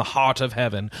Stone from the heart of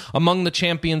heaven. Among the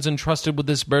champions entrusted with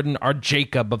this burden are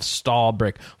Jacob of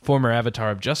Stallbrick, former Avatar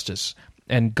of Justice,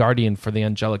 and guardian for the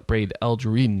angelic braid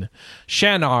Eldurin.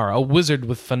 Shanar, a wizard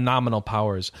with phenomenal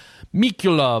powers.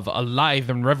 Mikulov, a lithe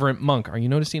and reverent monk. Are you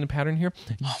noticing a pattern here?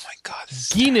 Oh my god.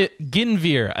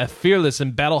 Ginvir, a fearless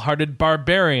and battle-hearted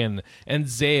barbarian. And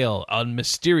Zale, a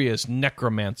mysterious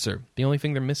necromancer. The only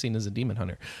thing they're missing is a demon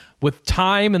hunter. With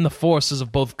time and the forces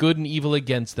of both good and evil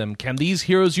against them, can these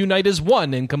heroes unite as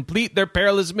one and complete their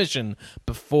perilous mission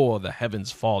before the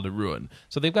heavens fall to ruin?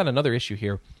 So they've got another issue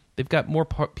here. They've got more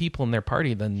people in their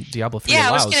party than Diablo 3 allows.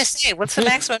 I was going to say, what's the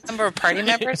maximum number of party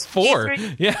members? 4.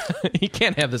 Yeah, you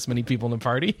can't have this many people in a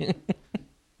party.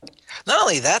 Not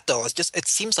only that, though, it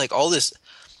seems like all this,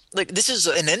 like this is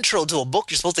an intro to a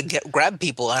book. You're supposed to grab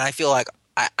people, and I feel like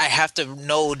I have to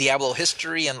know Diablo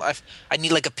history, and I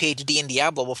need like a PhD in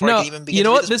Diablo before I can even begin. You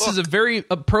know to what? read This book. is a very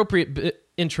appropriate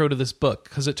intro to this book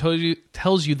because it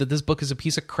tells you that this book is a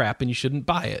piece of crap and you shouldn't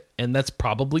buy it. And that's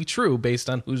probably true based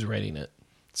on who's writing it.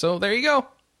 So there you go.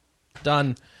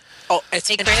 Done. Oh, it's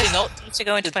Hey, Chris, needs to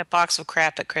go into my box of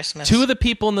crap at Christmas. 2 of the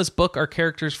people in this book are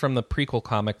characters from the prequel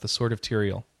comic, The Sword of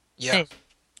Tyrael. Yeah. Hey.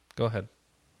 Go ahead.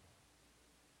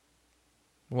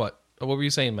 What? What were you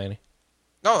saying, Manny?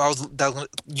 No,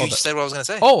 you said what I was going to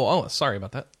say. Oh, sorry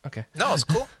about that. Okay. No, it's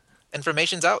cool.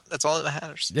 Information's out. That's all that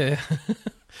matters. Yeah.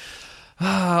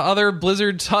 Other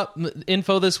Blizzard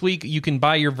info this week. You can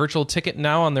buy your virtual ticket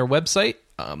now on their website.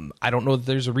 I don't know if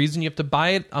there's a reason you have to buy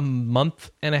it a month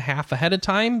and a half ahead of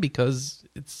time because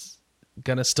it's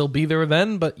gonna still be there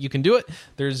then, but you can do it.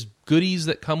 There's goodies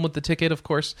that come with the ticket, of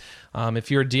course. If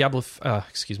you're a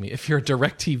if you're a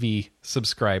DirecTV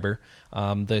subscriber,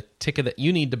 the ticket that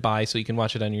you need to buy so you can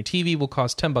watch it on your TV will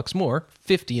cost $10 more,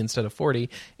 $50 instead of $40,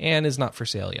 and is not for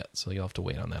sale yet. So you'll have to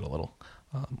wait on that a little.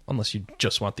 Unless you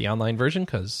just want the online version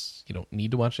because you don't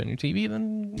need to watch it on your TV,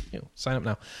 then sign up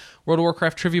now. World of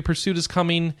Warcraft Trivia Pursuit is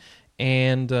coming,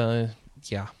 and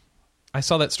yeah, I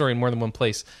saw that story in more than one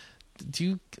place.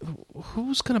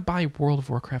 Who's going to buy World of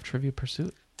Warcraft Trivia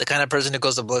Pursuit? The kind of person who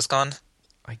goes to BlizzCon?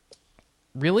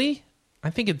 Really?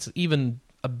 I think it's even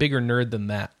a bigger nerd than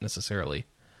that, necessarily.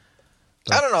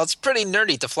 But I don't know. It's pretty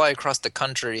nerdy to fly across the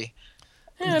country.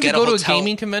 to go to a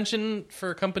gaming convention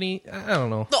for a company, I don't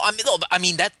know. No, I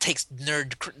mean that takes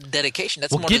nerd dedication.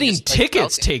 That's well, more getting than just,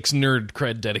 tickets takes nerd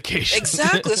cred dedication.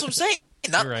 Exactly, that's what I'm saying.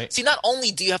 Right. See, not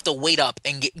only do you have to wait up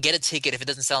and get a ticket if it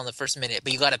doesn't sell in the first minute,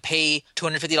 but you got to pay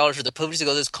 $250 for the privilege to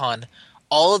go to this con.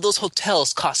 All of those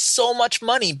hotels cost so much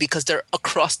money because they're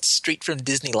across the street from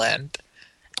Disneyland,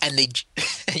 and they,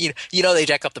 they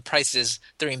jack up the prices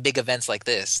during big events like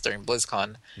this during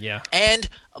BlizzCon. Yeah, and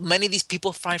many of these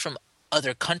people fly from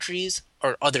other countries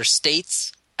or other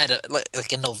states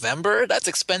like in November. That's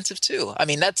expensive too. I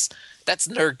mean, that's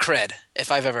nerd cred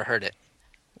if I've ever heard it.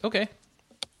 Okay.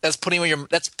 That's putting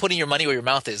your money where your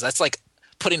mouth is. That's like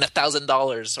putting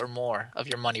 $1,000 or more of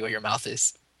your money where your mouth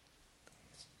is.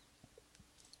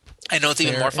 I know what's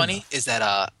even more funny is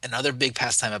that another big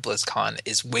pastime at BlizzCon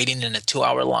is waiting in a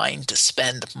 2-hour line to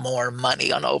spend more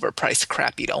money on overpriced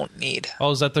crap you don't need.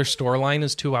 Oh, is that their store line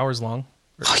is 2 hours long?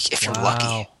 If you're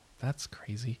lucky. That's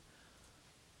crazy.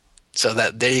 So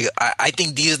there you go. I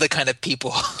think these are the kind of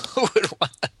people who would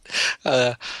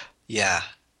want. Yeah.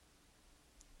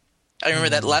 I remember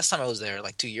that last time I was there,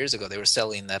 like 2 years ago, they were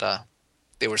selling a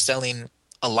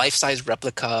life-size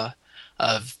replica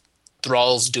of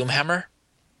Thrall's Doomhammer.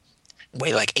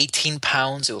 Weighed like 18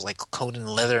 pounds. It was like coated in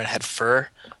leather and had fur.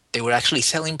 They were actually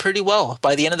selling pretty well.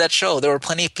 By the end of that show, there were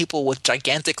plenty of people with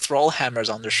gigantic Thrall hammers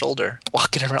on their shoulder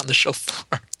walking around the show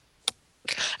floor.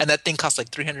 And that thing cost like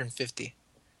 $350.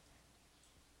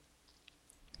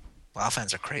 WoW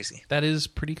fans are crazy. That is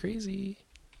pretty crazy.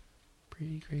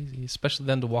 Pretty crazy. Especially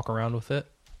then to walk around with it.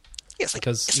 Yes,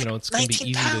 because, it's going to be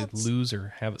easy to lose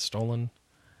or have it stolen.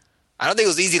 I don't think it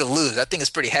was easy to lose. That thing is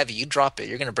pretty heavy. You drop it,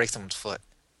 you're going to break someone's foot.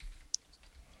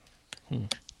 Cool.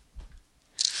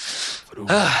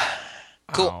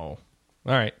 Cool. All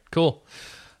right, cool.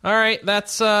 All right,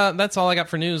 that's all I got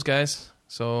for news, guys.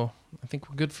 So I think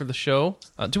we're good for the show.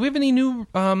 Do we have any new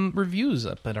reviews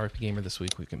up at RP Gamer this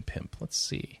week we can pimp? Let's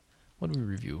see. What do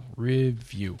we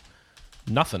review?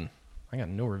 Nothing. I got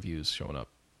no reviews showing up.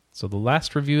 So the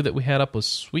last review that we had up was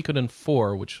Suikoden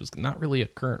 4, which was not really a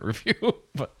current review,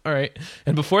 but all right.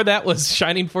 And before that was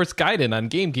Shining Force Gaiden on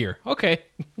Game Gear. Okay.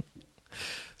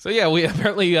 So yeah,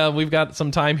 we've got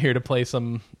some time here to play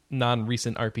some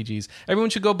non-recent RPGs.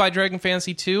 Everyone should go buy Dragon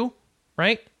Fantasy 2,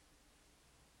 right?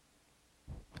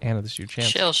 Anna, this is your chance.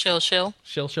 Shill.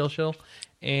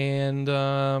 And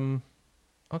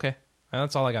okay,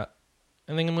 that's all I got.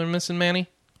 Anything I'm missing, Manny?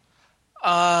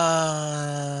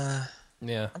 Yeah.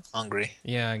 I'm hungry.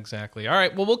 Yeah, exactly. All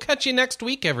right, well, we'll catch you next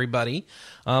week, everybody.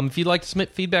 If you'd like to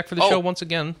submit feedback for the show once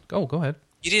again, go ahead.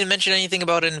 You didn't mention anything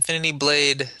about Infinity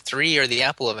Blade 3 or the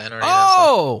Apple event or anything.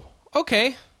 Oh,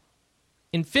 okay.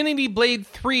 Infinity Blade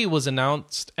 3 was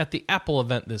announced at the Apple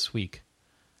event this week,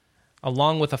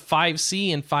 along with a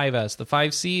 5C and 5S. The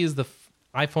 5C is the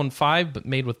iPhone 5, but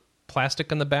made with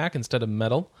plastic on the back instead of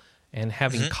metal and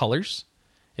having colors.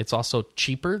 It's also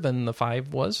cheaper than the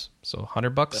 5 was, so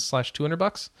 $100 /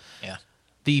 $200. Yeah.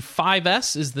 The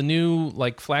 5S is the new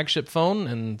flagship phone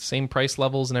and same price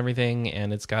levels and everything,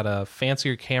 and it's got a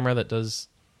fancier camera that does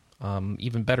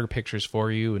even better pictures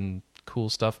for you and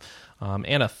cool stuff,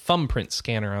 and a thumbprint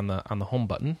scanner on the home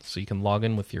button, so you can log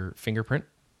in with your fingerprint.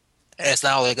 And it's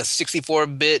now like a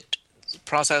 64-bit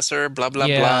processor, blah blah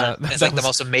Yeah, blah. It's that like the was-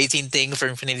 most amazing thing for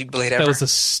Infinity Blade ever. That was the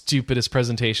stupidest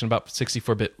presentation about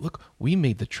 64-bit. Look, we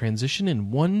made the transition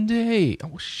in one day.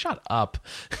 Oh, shut up.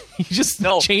 You just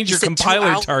change he your said 2 compiler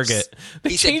hours. target.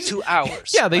 He said 2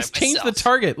 hours. Yeah, they by changed the myself.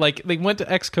 target. Like, they went to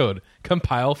Xcode.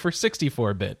 Compile for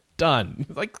 64-bit. Done.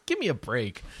 Like, give me a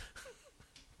break.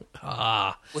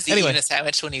 Was he Anyway. eating a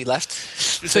sandwich when he left?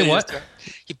 Say what?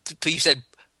 You said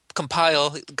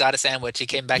compile, got a sandwich. He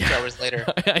came back 2 hours later.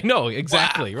 I know,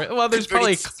 exactly. Wow. Right? Well, there's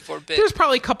Converting probably 64-bit. there's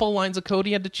probably a couple lines of code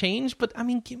he had to change, but I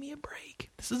mean, give me a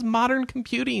break. This is modern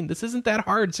computing. This isn't that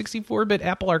hard. 64-bit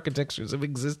Apple architectures have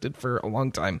existed for a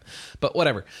long time, but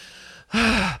whatever.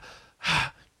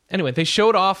 Anyway, they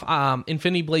showed off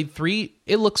Infinity Blade 3.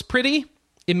 It looks pretty.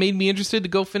 It made me interested to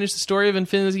go finish the story of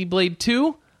Infinity Blade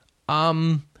 2.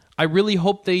 I really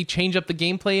hope they change up the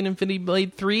gameplay in Infinity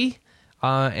Blade 3.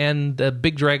 And the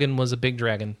big dragon was a big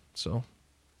dragon. So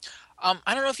I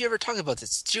don't know if you ever talked about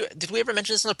this. Did we ever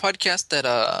mention this on the podcast that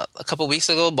a couple weeks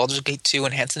ago, Baldur's Gate 2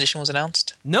 Enhanced Edition was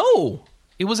announced? no,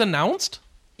 it was announced.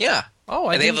 Yeah. Oh,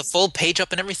 and they have a full page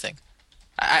up and everything.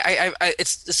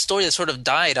 It's the story that sort of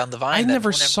died on the vine. I that never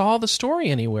no one ever- saw the story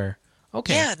anywhere.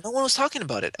 Okay. Yeah, no one was talking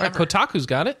about it. All right, Ever. Kotaku's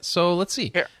got it. So let's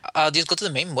see. Here, just go to the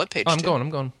main webpage. Oh, I'm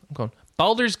too. going.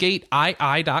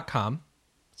 Baldur'sGateII.com.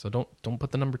 So don't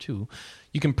put the number 2.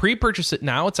 You can pre-purchase it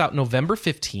now. It's out November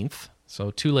 15th.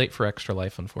 So too late for Extra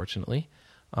Life, unfortunately.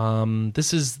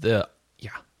 This is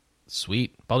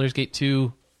sweet. Baldur's Gate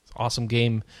 2, awesome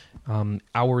game.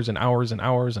 Hours and hours and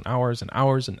hours and hours and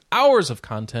hours and hours of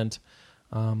content.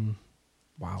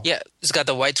 Wow. Yeah, it's got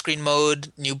the widescreen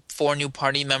mode, 4 new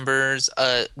party members,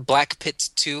 Black Pit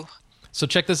 2. So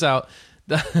check this out.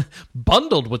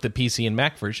 Bundled with the PC and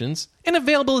Mac versions, and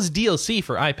available as DLC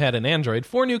for iPad and Android,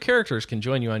 4 new characters can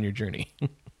join you on your journey.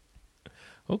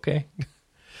 Okay.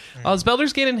 Is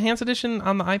Baldur's Gate Enhanced Edition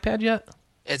on the iPad yet?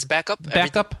 It's back up.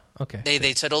 Back up? Okay.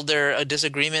 They settled their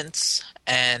disagreements,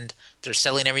 and they're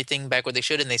selling everything back where they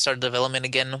should, and they started development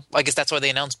again. I guess that's why they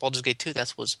announced Baldur's Gate 2.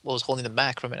 That's what was holding them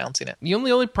back from announcing it. The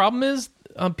only problem is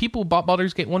people who bought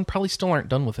Baldur's Gate 1 probably still aren't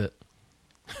done with it.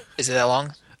 Is it that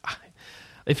long?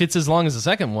 If it's as long as the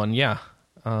second one, yeah.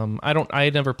 I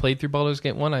had never played through Baldur's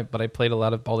Gate 1, but I played a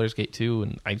lot of Baldur's Gate 2,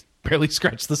 and I barely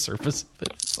scratched the surface of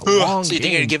it. It's a long So you think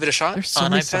game. you're going to give it a shot There's so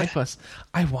on many iPad? side quests.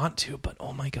 I want to, but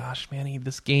oh my gosh, Manny,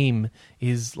 this game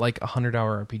is like a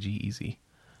 100-hour RPG easy.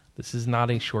 This is not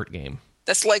a short game.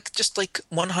 That's just like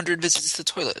 100 visits to the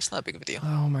toilet. It's not a big of a deal.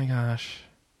 Oh my gosh.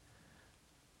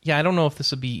 Yeah, I don't know if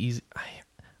this would be easy.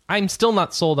 I'm still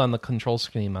not sold on the control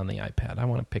scheme on the iPad. I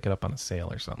want to pick it up on a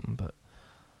sale or something, but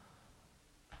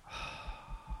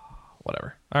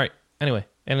whatever. All right. Anyway,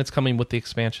 and it's coming with the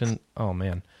expansion. Oh,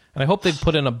 man. And I hope they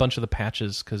put in a bunch of the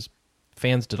patches because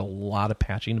fans did a lot of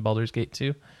patching to Baldur's Gate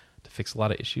 2 to fix a lot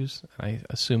of issues. And I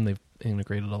assume they've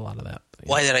integrated a lot of that. But,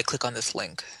 yeah. Why did I click on this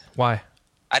link? Why?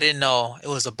 I didn't know it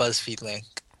was a BuzzFeed link.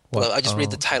 What? Well, I just read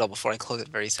the Oh. title before I close it.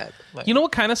 Very sad. Like, You know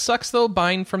what kind of sucks, though,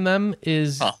 buying from them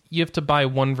is you have to buy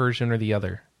one version or the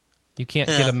other. You can't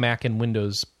get a Mac and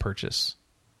Windows purchase.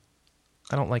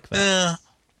 I don't like that.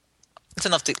 it's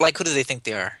enough to like. Who do they think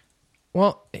they are?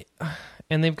 Well,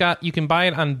 and you can buy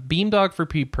it on Beamdog for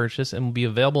pre-purchase and will be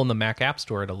available in the Mac App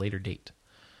Store at a later date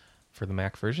for the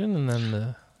Mac version. And then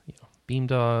the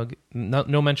Beamdog,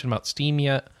 no mention about Steam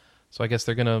yet. So I guess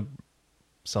they're going to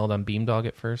sell it on Beamdog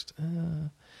at first.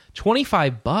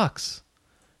 $25.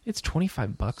 It's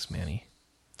 $25, Manny.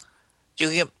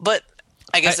 But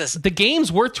I guess The game's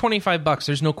worth $25.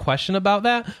 There's no question about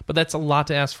that, but that's a lot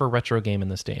to ask for a retro game in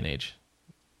this day and age.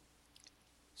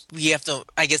 you have to.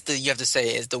 I guess you have to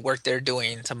say is the work they're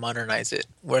doing to modernize it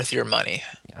worth your money,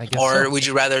 I guess or so. would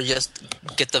you rather just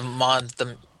get the mod?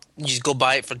 You just go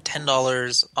buy it for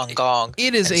 $10 on GOG.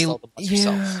 It is and a install the mods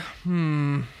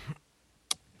yourself.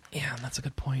 Yeah, that's a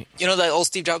good point. You know that old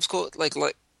Steve Jobs quote, like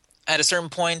at a certain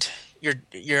point,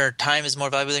 your time is more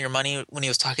valuable than your money. When he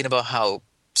was talking about how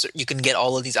you can get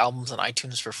all of these albums on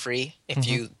iTunes for free if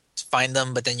you find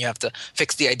them, but then you have to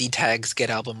fix the ID tags, get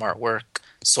album artwork,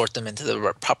 sort them into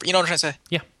the proper. You know what I'm trying to say?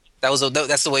 Yeah.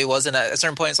 That's the way it was. And at a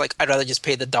certain point, it's like I'd rather just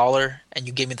pay the $1 and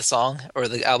you give me the song or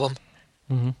the album.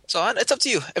 Mm-hmm. So it's up to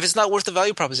you. If it's not worth the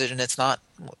value proposition, it's not.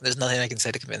 There's nothing I can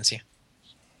say to convince you.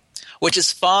 Which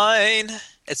is fine.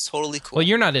 It's totally cool. Well,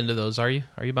 you're not into those, are you?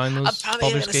 Are you buying those I'm probably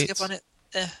Baldur's going to Gates? skip on it.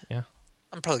 Yeah.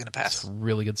 I'm probably going to pass. It's a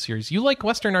really good series. You like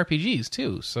Western RPGs,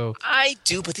 too, so... I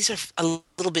do, but these are a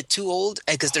little bit too old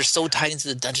because they're so tied into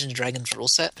the Dungeons & Dragons rule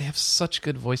set. They have such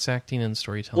good voice acting and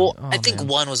storytelling. Well, Oh, I think man.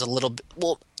 1 was a little bit...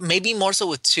 Well, maybe more so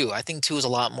with 2. I think 2 was a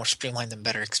lot more streamlined and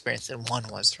better experience than 1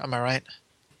 was. Am I right?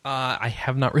 I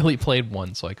have not really played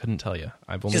 1, so I couldn't tell you.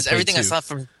 I've only Because played everything 2. I saw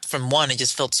from from 1, it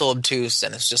just felt so obtuse,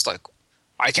 and it's just like,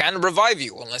 I can't revive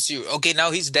you unless you... Okay, now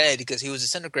he's dead because he was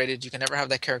disintegrated. You can never have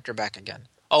that character back again.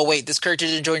 Oh, wait, this character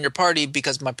didn't join your party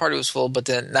because my party was full, but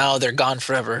then now they're gone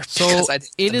forever. So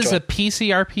it is a PC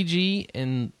RPG,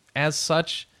 and as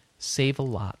such, save a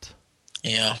lot.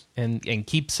 Yeah. And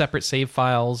keep separate save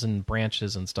files and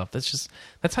branches and stuff.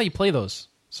 That's how you play those.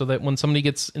 So that when somebody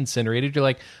gets incinerated, you're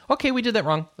like, okay, we did that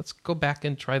wrong. Let's go back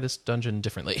and try this dungeon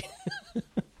differently. All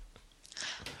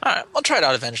right, I'll try it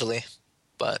out eventually.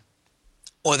 But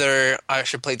whether I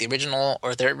should play the original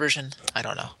or their version, I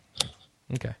don't know.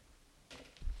 Okay.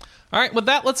 All right, with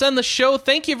that, let's end the show.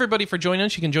 Thank you, everybody, for joining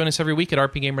us. You can join us every week at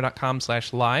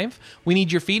rpgamer.com/live. We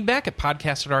need your feedback at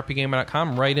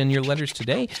podcast@rpgamer.com. Write in your letters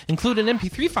today. Include an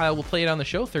MP3 file. We'll play it on the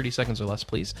show. 30 seconds or less,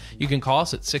 please. You can call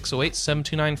us at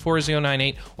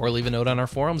 608-729-4098 or leave a note on our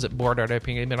forums at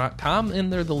board.rpgamer.com.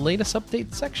 And they're the latest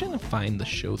update section. Find the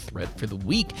show thread for the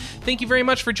week. Thank you very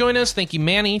much for joining us. Thank you,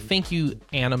 Manny. Thank you,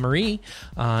 Anna Marie.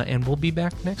 And we'll be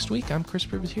back next week. I'm Chris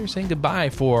Privet here saying goodbye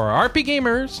for RP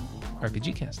Gamers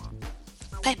RPGCast.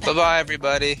 Bye-bye. Bye-bye,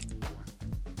 everybody.